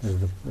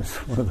 That's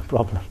one of the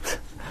problems.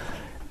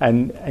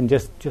 and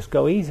just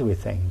go easy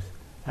with things.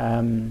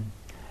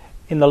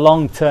 In the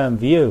long-term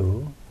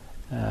view,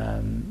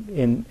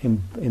 in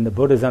the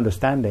Buddha's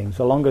understanding,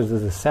 so long as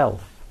there's a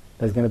self,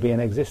 there's going to be an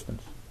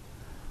existence.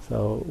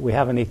 So we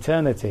have an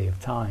eternity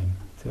of time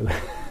to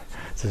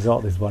to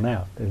sort this one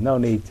out. There's no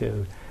need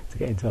to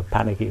get into a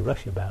panicky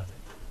rush about it.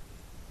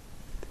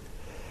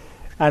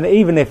 And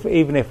even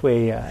if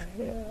we are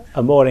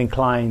more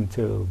inclined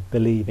to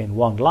believe in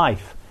one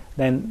life,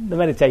 then the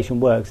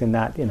meditation works in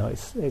that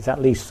it's at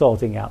least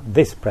sorting out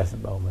this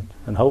present moment,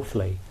 and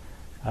hopefully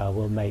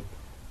will make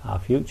our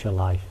future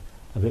life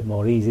a bit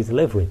more easy to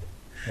live with.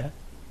 Yeah?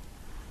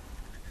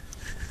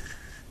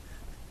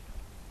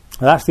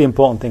 And that's the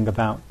important thing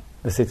about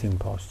the sitting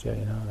posture.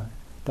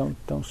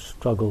 Don't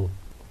struggle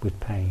with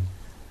pain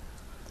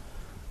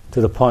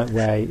to the point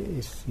where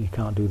you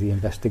can't do the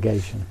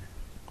investigation.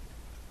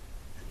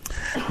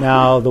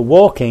 Now, the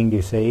walking,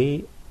 you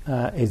see,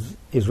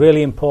 is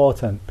really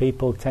important.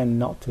 People tend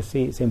not to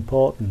see its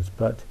importance,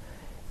 but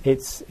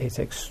it's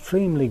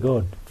extremely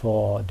good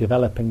for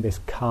developing this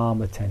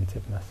calm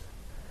attentiveness.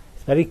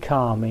 It's very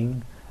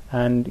calming,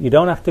 and you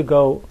don't have to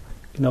go,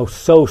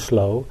 so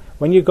slow.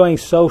 When you're going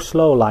so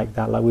slow like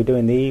that, like we do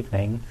in the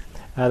evening,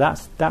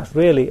 that's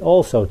really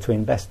also to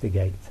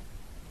investigate,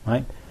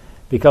 right?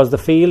 Because the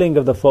feeling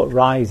of the foot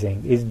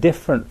rising is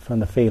different from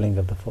the feeling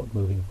of the foot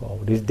moving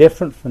forward. It's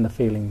different from the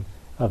feeling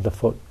of the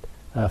foot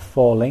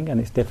falling,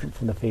 and it's different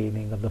from the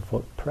feeling of the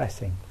foot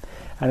pressing.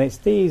 And it's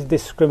these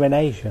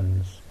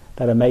discriminations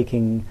that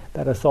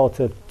are sort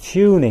of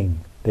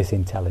tuning this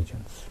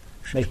intelligence,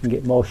 making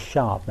it more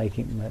sharp,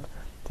 making it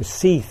to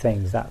see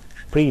things that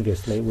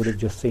previously it would have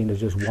just seen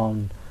as just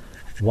one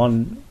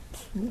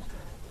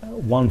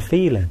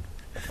feeling,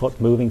 the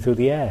foot moving through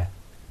the air.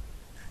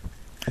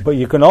 But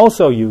you can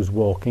also use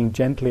walking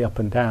gently up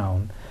and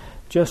down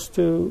just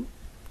to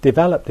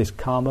develop this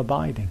calm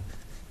abiding.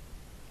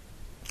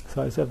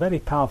 So it's a very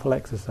powerful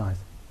exercise.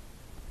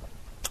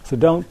 So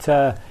don't,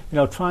 try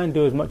and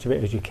do as much of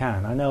it as you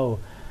can. I know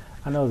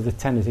there's a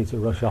tendency to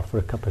rush off for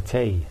a cup of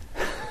tea,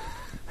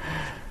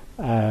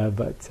 and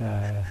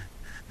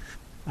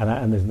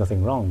there's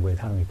nothing wrong with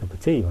having a cup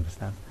of tea, you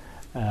understand.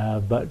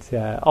 But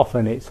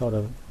often it sort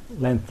of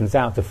lengthens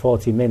out to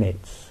 40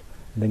 minutes,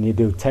 and then you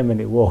do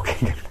 10-minute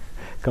walking and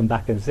come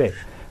back and sit.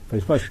 But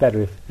it's much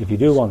better if you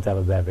do want to have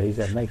a beverage,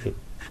 then make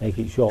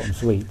it short and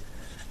sweet,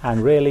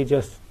 and really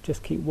just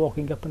keep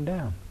walking up and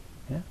down.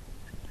 Yeah.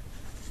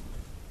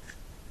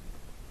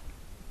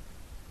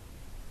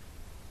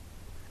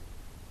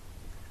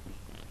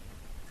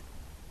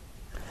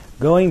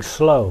 Going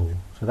slow,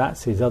 so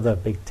that's his other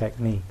big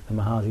technique, the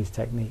Mahasi's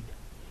technique.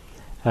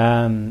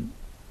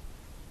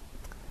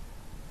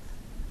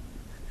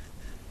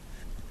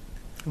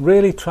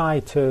 Really try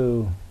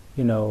to,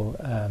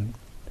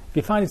 if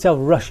you find yourself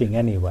rushing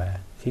anywhere,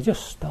 so you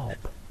just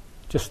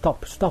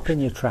stop in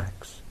your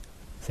tracks,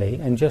 see,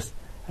 and just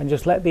and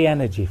just let the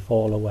energy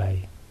fall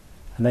away,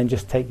 and then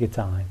just take your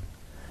time.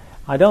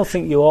 I don't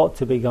think you ought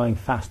to be going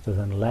faster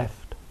than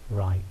left,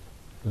 right,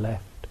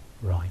 left,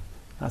 right.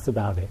 That's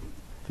about it.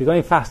 If you're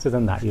going faster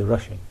than that, you're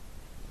rushing.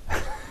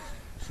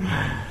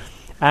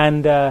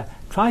 And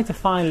try to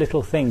find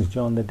little things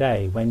during the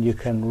day when you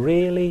can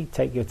really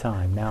take your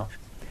time. Now,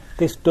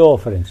 this door,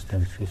 for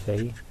instance, you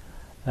see,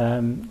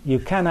 you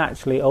can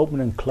actually open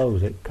and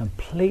close it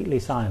completely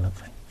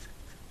silently.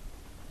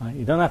 Right?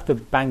 You don't have to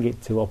bang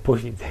it to or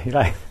push it to,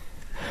 right?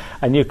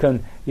 And you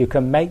can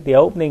make the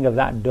opening of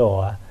that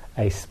door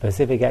a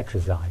specific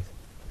exercise.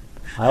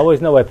 I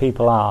always know where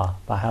people are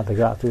by how they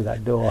go out through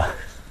that door.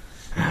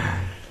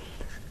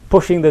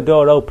 Pushing the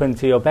door open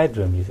to your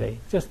bedroom, you see.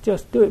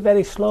 Just do it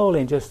very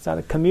slowly and just sort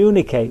of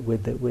communicate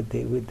with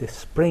the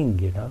spring,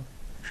 you know.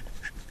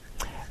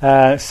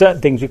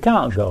 Certain things you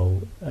can't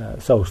go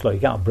so slow. You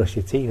can't brush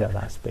your teeth at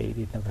that speed.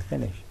 You'd never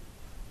finish.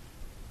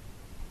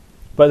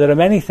 But there are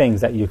many things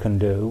that you can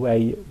do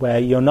where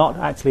you're not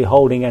actually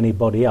holding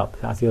anybody up.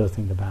 That's the other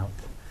thing about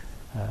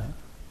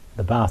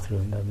the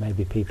bathroom. There may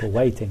be people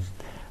waiting.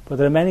 But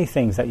there are many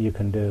things that you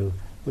can do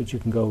which you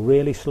can go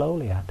really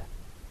slowly at.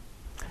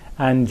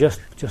 And just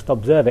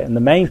observe it. And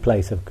the main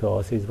place, of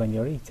course, is when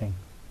you're eating.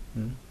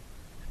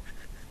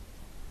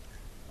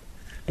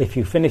 If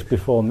you finish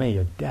before me,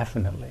 you're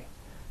definitely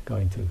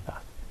going too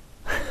fast.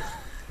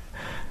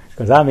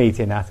 Because I'm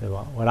eating at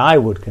what I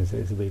would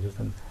consider to be just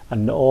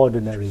an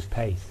ordinary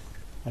pace.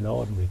 An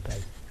ordinary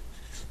pace.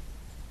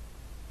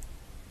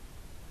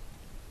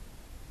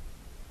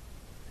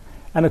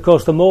 And of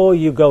course, the more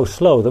you go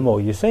slow, the more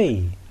you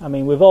see. I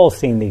mean, we've all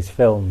seen these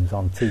films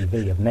on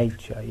TV of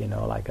nature, you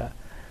know, like a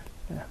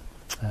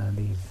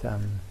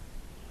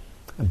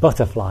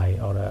butterfly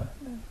or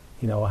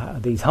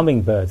these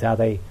hummingbirds, how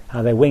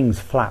their wings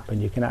flap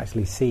and you can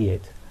actually see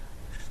it,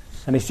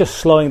 and it's just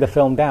slowing the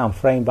film down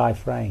frame by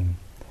frame.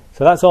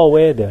 So that's all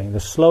we're doing. The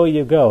slower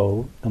you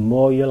go, the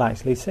more you'll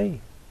actually see.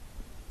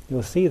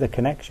 You'll see the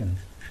connections.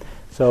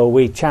 So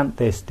we chant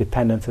this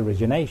dependent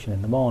origination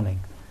in the morning.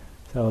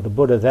 So the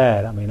Buddha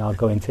there, I mean, I'll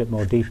go into it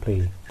more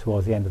deeply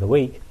towards the end of the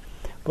week,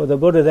 but the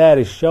Buddha there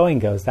is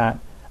showing us that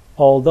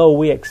although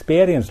we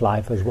experience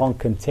life as one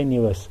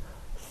continuous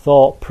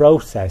thought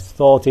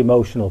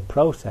emotional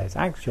process,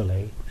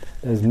 actually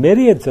there's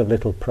myriads of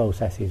little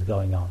processes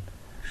going on.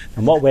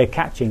 And what we're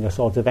catching are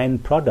sort of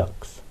end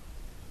products.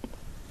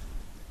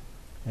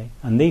 Okay?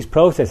 And these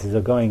processes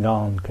are going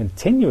on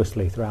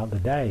continuously throughout the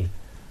day.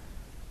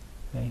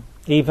 Okay?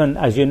 Even,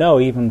 as you know,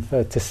 even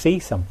to see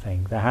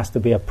something, there has to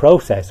be a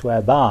process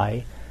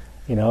whereby,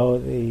 you know,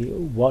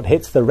 what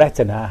hits the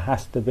retina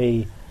has to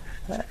be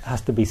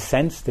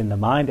sensed in the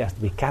mind, it has to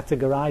be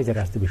categorized, it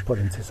has to be put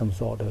into some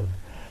sort of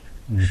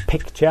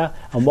picture,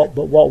 and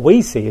what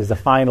we see is the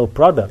final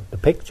product, the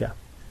picture.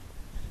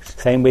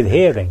 Same with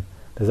hearing.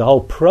 There's a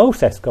whole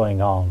process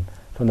going on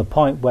from the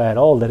point where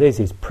all there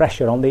is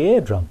pressure on the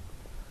eardrum.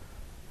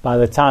 By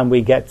the time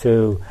we get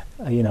to,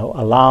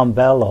 alarm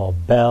bell or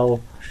bell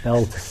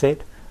to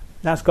sit,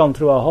 that's gone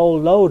through a whole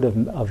load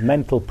of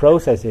mental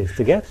processes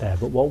to get there.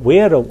 But what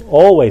we're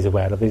always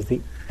aware of is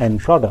the end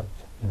product,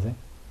 you see.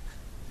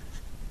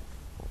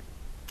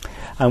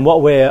 And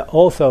what we're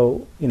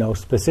also,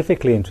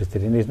 specifically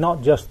interested in is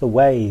not just the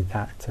way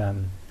that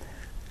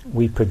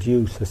we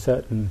produce a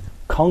certain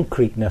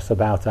concreteness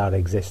about our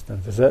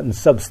existence, a certain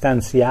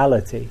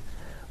substantiality,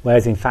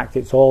 whereas in fact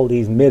it's all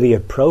these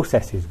myriad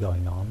processes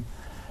going on,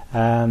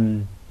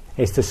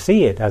 is to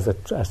see it as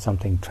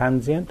something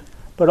transient,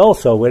 but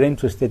also we're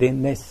interested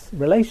in this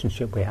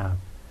relationship we have,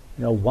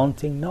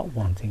 wanting, not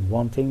wanting,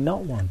 wanting,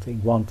 not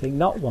wanting, wanting,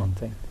 not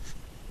wanting.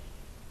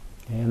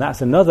 And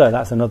that's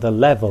another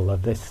level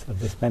of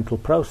this mental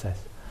process,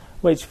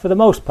 which for the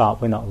most part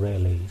we're not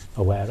really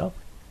aware of.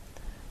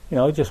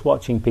 Just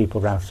watching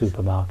people around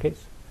supermarkets,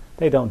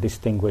 they don't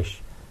distinguish,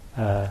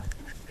 the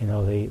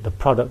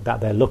product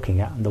that they're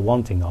looking at and the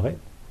wanting of it.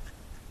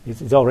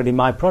 It's already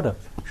my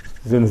product.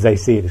 As soon as they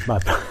see it, it's my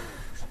product.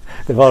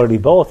 They've already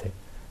bought it.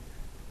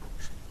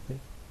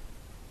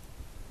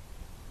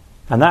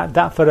 And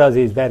that for us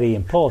is very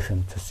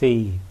important, to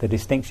see the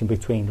distinction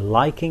between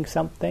liking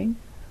something,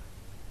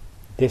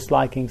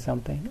 disliking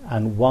something,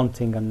 and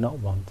wanting and not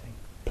wanting.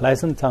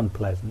 Pleasant,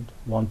 unpleasant,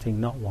 wanting,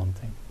 not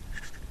wanting.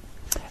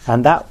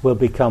 And that will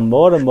become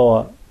more and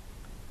more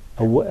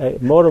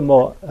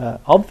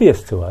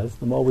obvious to us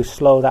the more we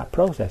slow that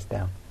process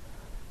down.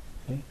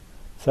 Okay?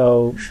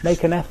 So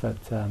make an effort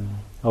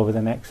over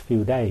the next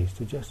few days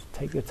to just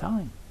take your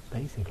time,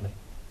 basically.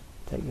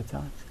 Take your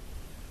time.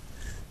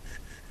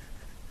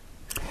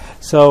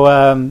 So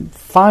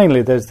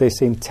finally there's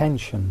this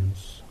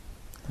intentions.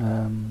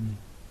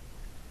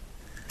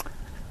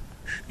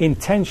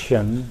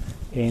 Intention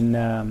in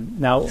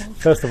now,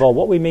 first of all,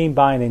 what we mean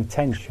by an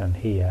intention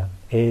here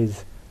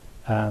is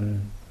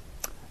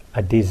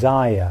a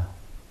desire,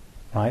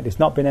 right? It's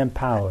not been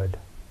empowered,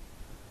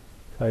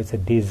 so it's a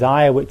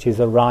desire which is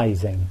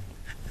arising.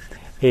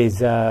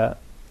 Is a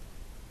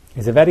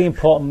very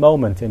important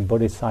moment in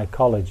Buddhist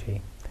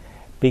psychology,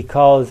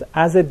 because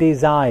as a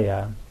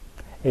desire,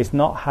 It's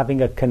not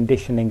having a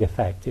conditioning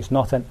effect. It's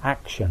not an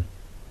action.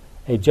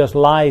 It just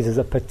lies as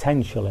a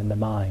potential in the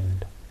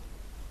mind.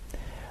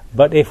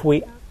 But if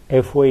we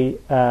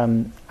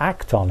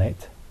act on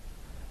it,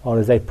 or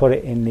as they put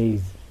it in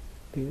these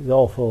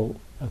awful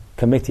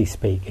committee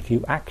speak, if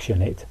you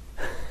action it,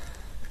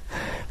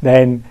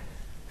 then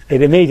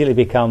it immediately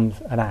becomes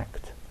an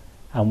act.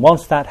 And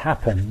once that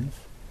happens,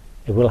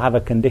 it will have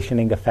a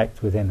conditioning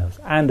effect within us.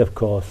 And of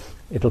course,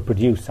 it'll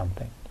produce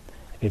something.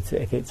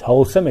 If it's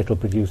wholesome, it'll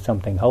produce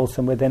something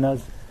wholesome within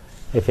us.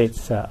 If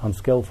it's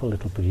unskillful,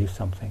 it'll produce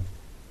something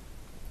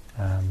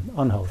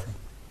unwholesome.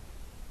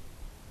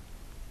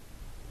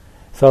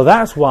 So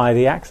that's why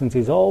the accent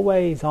is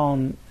always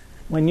on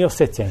when you're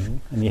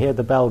sitting and you hear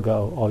the bell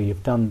go, or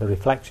you've done the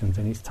reflections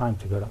and it's time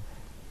to go down,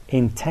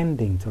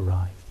 intending to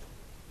rise.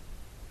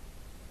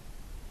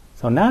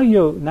 So now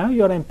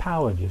you're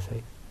empowered, you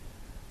see.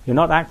 You're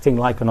not acting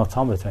like an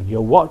automaton.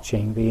 You're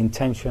watching the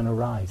intention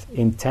arise,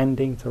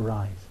 intending to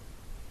rise.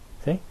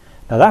 See?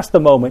 Now that's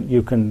the moment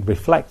you can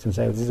reflect and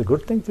say, is this a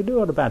good thing to do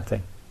or a bad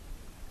thing?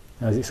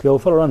 Now, is it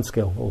skillful or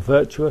unskillful,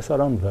 virtuous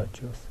or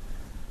unvirtuous?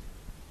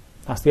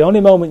 That's the only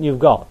moment you've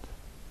got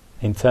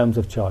in terms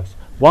of choice.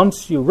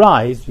 Once you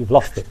rise, you've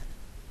lost it.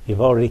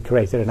 You've already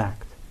created an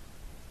act.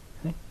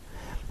 See?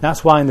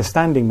 That's why in the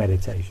standing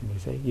meditation, you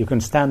see, you can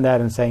stand there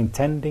and say,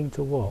 intending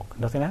to walk.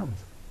 Nothing happens.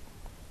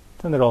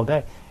 Stand there all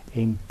day.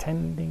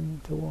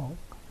 Intending to walk.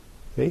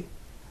 See?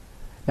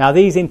 Now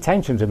these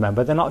intentions,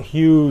 remember, they're not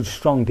huge,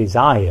 strong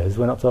desires.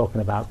 We're not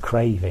talking about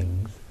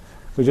cravings.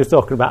 We're just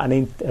talking about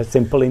a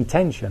simple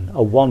intention,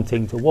 a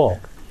wanting to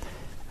walk.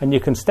 And you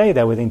can stay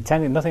there with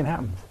intending, nothing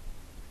happens.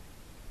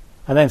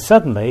 And then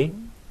suddenly,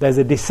 there's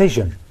a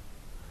decision,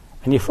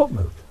 and your foot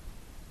moves.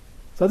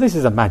 So this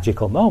is a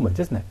magical moment,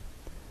 isn't it?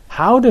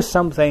 How does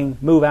something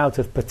move out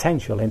of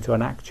potential into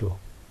an actual?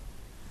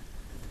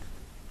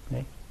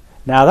 Okay?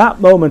 Now that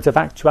moment of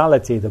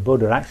actuality, the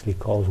Buddha actually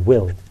calls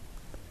will.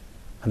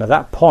 And at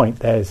that point,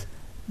 there's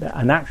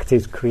an act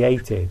is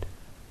created,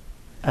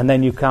 and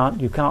then you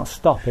can't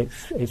stop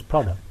its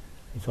product.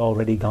 It's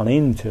already gone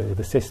into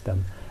the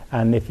system,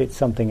 and if it's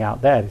something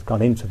out there, it's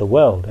gone into the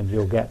world, and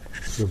you'll get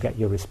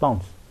your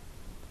response.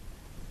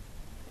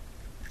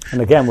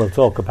 And again, we'll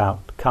talk about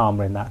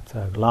karma in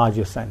that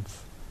larger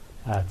sense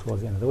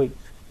towards the end of the week.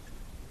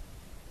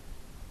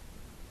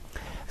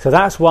 So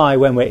that's why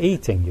when we're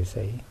eating, you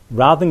see,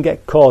 rather than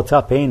get caught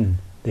up in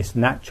this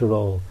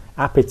natural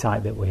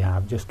appetite that we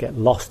have, just get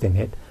lost in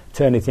it,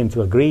 turn it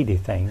into a greedy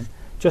thing,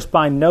 just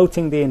by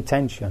noting the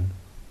intention,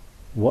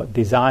 what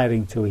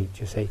desiring to eat,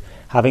 you see,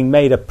 having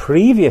made a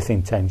previous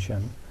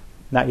intention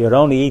that you're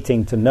only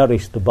eating to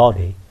nourish the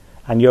body,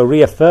 and you're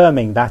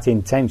reaffirming that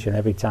intention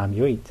every time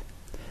you eat.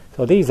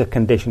 So these are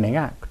conditioning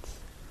acts.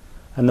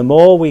 And the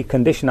more we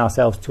condition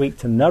ourselves to eat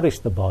to nourish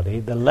the body,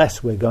 the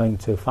less we're going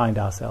to find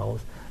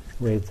ourselves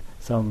with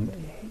some,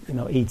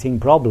 eating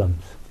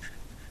problems.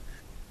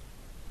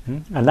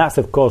 And that's,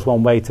 of course,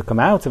 one way to come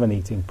out of an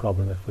eating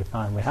problem if we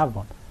find we have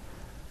one.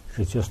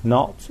 It's just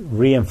not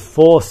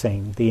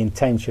reinforcing the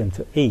intention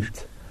to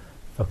eat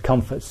for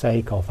comfort's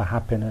sake or for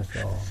happiness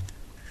or...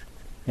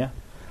 Yeah?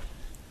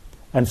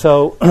 And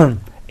so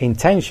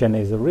intention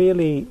is a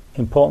really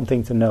important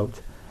thing to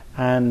note.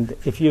 And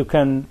if you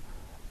can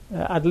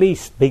at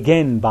least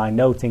begin by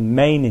noting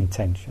main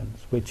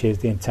intentions, which is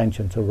the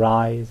intention to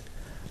rise,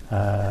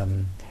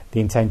 the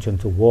intention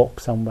to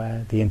walk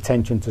somewhere, the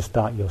intention to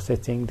start your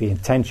sitting, the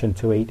intention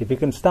to eat. If you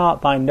can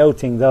start by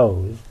noting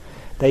those,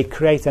 they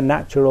create a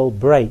natural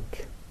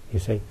break, you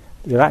see.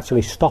 You're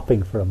actually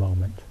stopping for a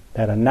moment.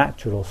 They're a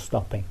natural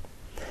stopping.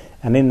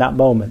 And in that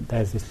moment,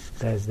 there's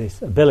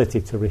this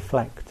ability to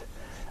reflect.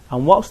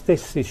 And what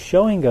this is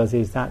showing us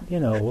is that,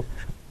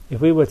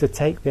 if we were to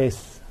take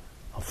this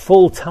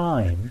full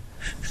time,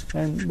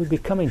 then we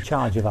become in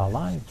charge of our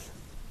lives.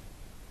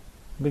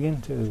 We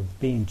begin to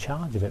be in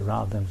charge of it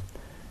rather than,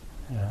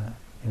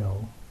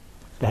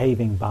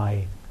 behaving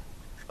by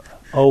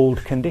old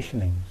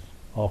conditionings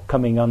or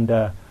coming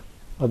under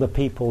other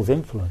people's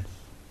influence.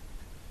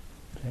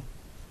 See?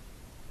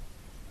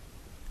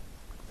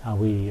 How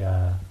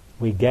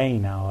we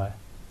gain our,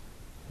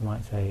 you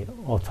might say,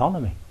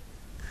 autonomy.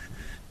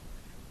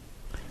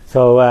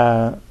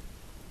 So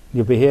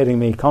you'll be hearing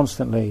me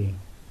constantly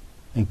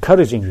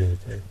encouraging you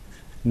to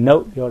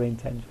note your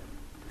intention.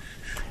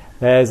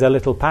 There's a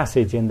little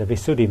passage in the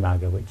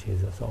Visuddhimagga, which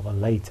is a sort of a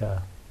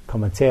later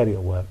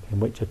commentarial work,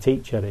 in which a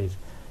teacher is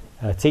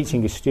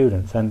teaching his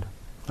students, and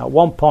at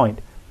one point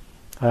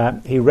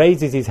he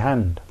raises his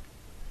hand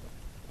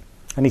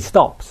and he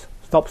stops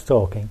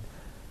talking,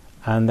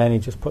 and then he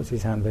just puts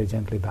his hand very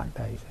gently back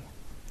there, you see.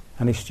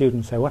 And his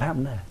students say, "What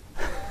happened there?"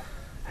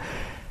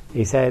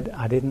 He said,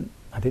 I didn't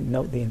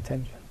note the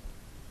intention.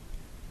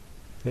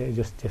 It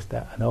was just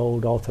an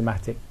old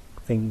automatic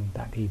thing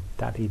that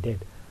he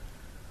did.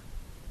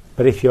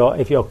 But if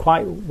you're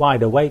quite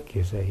wide awake,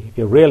 you see, if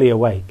you're really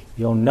awake,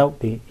 you'll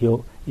note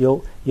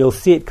you'll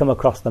see it come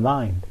across the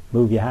mind.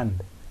 Move your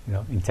hand,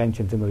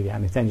 intention to move your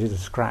hand, intention to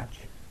scratch.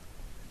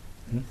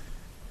 So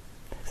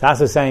that's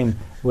the same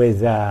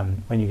with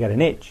when you get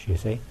an itch, you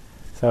see.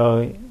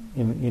 So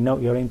you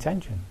note your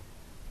intention.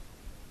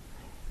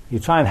 You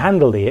try and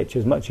handle the itch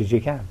as much as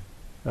you can,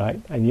 right?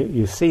 And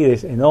you see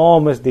this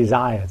enormous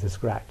desire to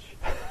scratch.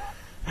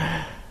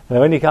 And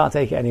when you can't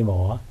take it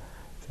anymore,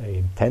 say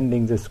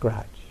intending to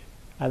scratch,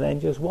 and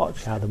then just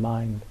watch how the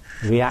mind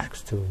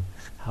reacts to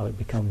how it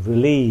becomes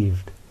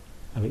relieved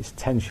of its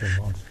tension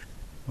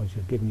once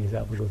you've given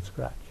yourself a good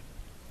scratch.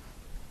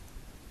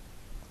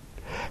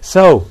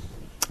 So,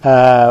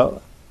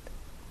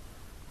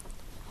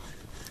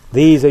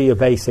 these are your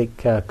basic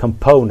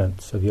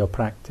components of your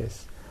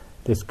practice.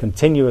 This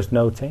continuous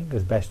noting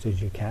as best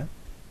as you can,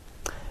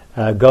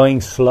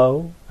 going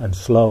slow and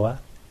slower,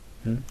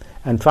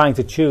 and trying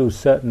to choose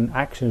certain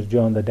actions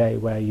during the day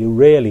where you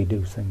really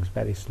do things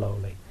very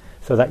slowly,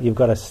 so that you've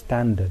got a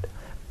standard.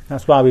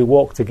 That's why we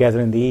walk together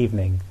in the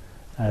evening.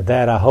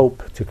 There I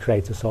hope to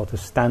create a sort of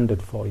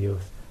standard for you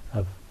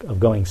of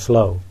going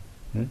slow,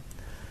 and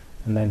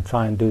then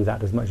try and do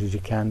that as much as you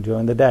can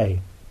during the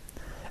day.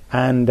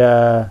 And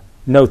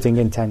noting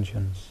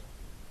intentions.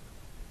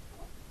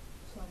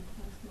 Sorry,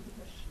 can I ask another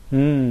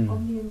question?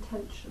 On the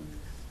intentions,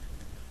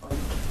 like,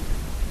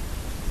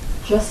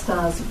 just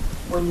as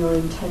when you're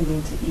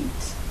intending to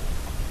eat,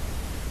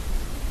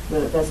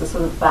 there's a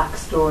sort of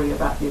backstory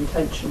about the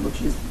intention,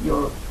 which is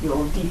your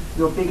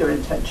bigger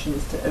intention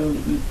is to only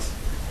eat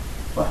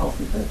for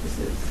healthy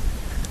purposes.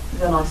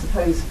 Then I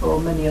suppose for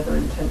many other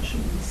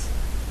intentions,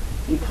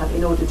 you can,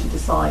 in order to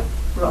decide,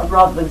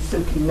 rather than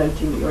simply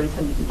noting that you're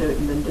intending to do it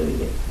and then doing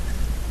it,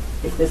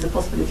 if there's a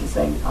possibility of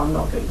saying, I'm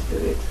not going to do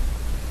it,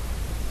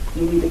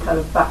 you need a kind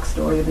of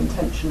backstory of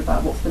intention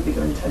about what's the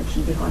bigger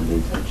intention behind the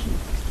intention.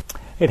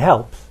 It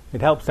helps.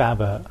 It helps to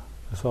have a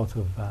sort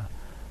of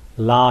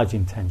large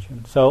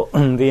intention. So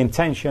the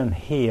intention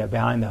here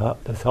behind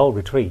this whole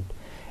retreat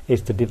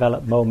is to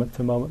develop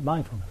moment-to-moment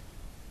mindfulness.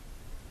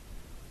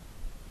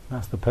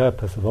 That's the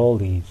purpose of all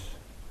these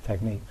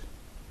techniques.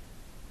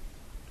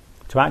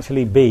 To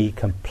actually be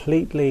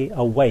completely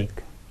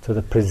awake to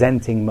the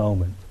presenting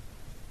moment.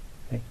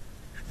 See?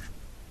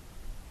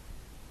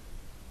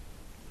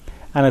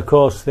 And of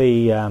course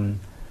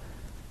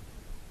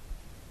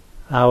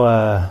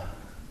our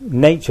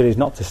nature is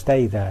not to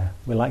stay there.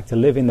 We like to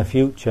live in the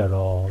future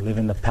or live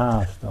in the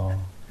past, or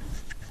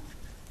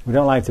we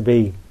don't like to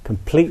be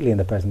completely in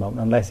the present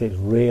moment unless it's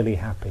really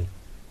happy.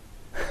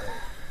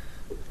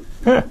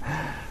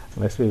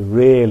 Unless we're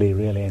really,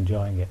 really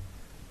enjoying it.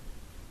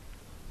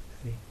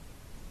 See?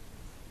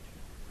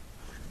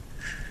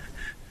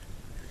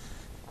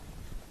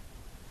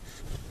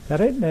 Is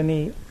that it?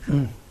 Any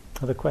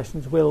other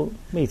questions? We'll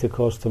meet, of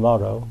course,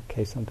 tomorrow in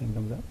case something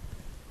comes up.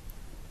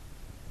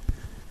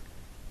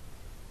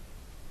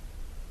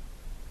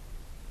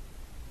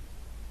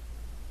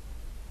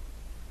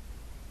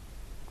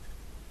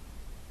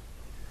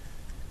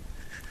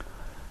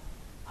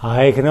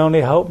 I can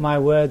only hope my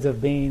words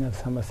have been of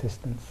some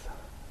assistance.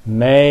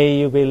 May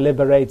you be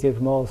liberated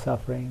from all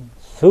suffering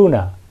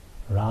sooner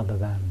rather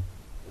than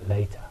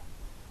later.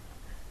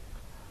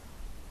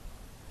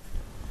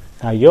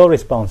 Now your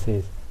response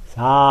is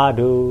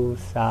sadhu,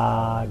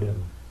 sadhu,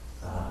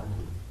 sadhu,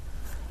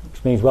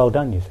 which means well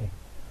done, you see.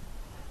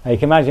 Now you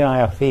can imagine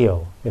how I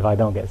feel if I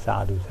don't get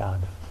sadhu,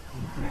 sadhu.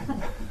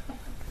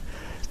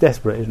 It's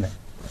desperate, isn't it?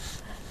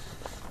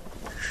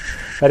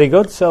 Very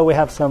good. So we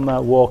have some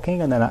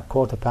walking, and then at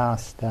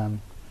past,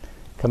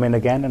 come in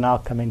again, and I'll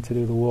come in to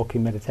do the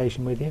walking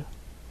meditation with you,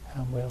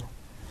 and we'll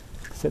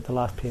sit the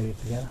last period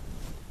together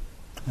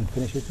and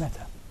finish with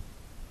metta.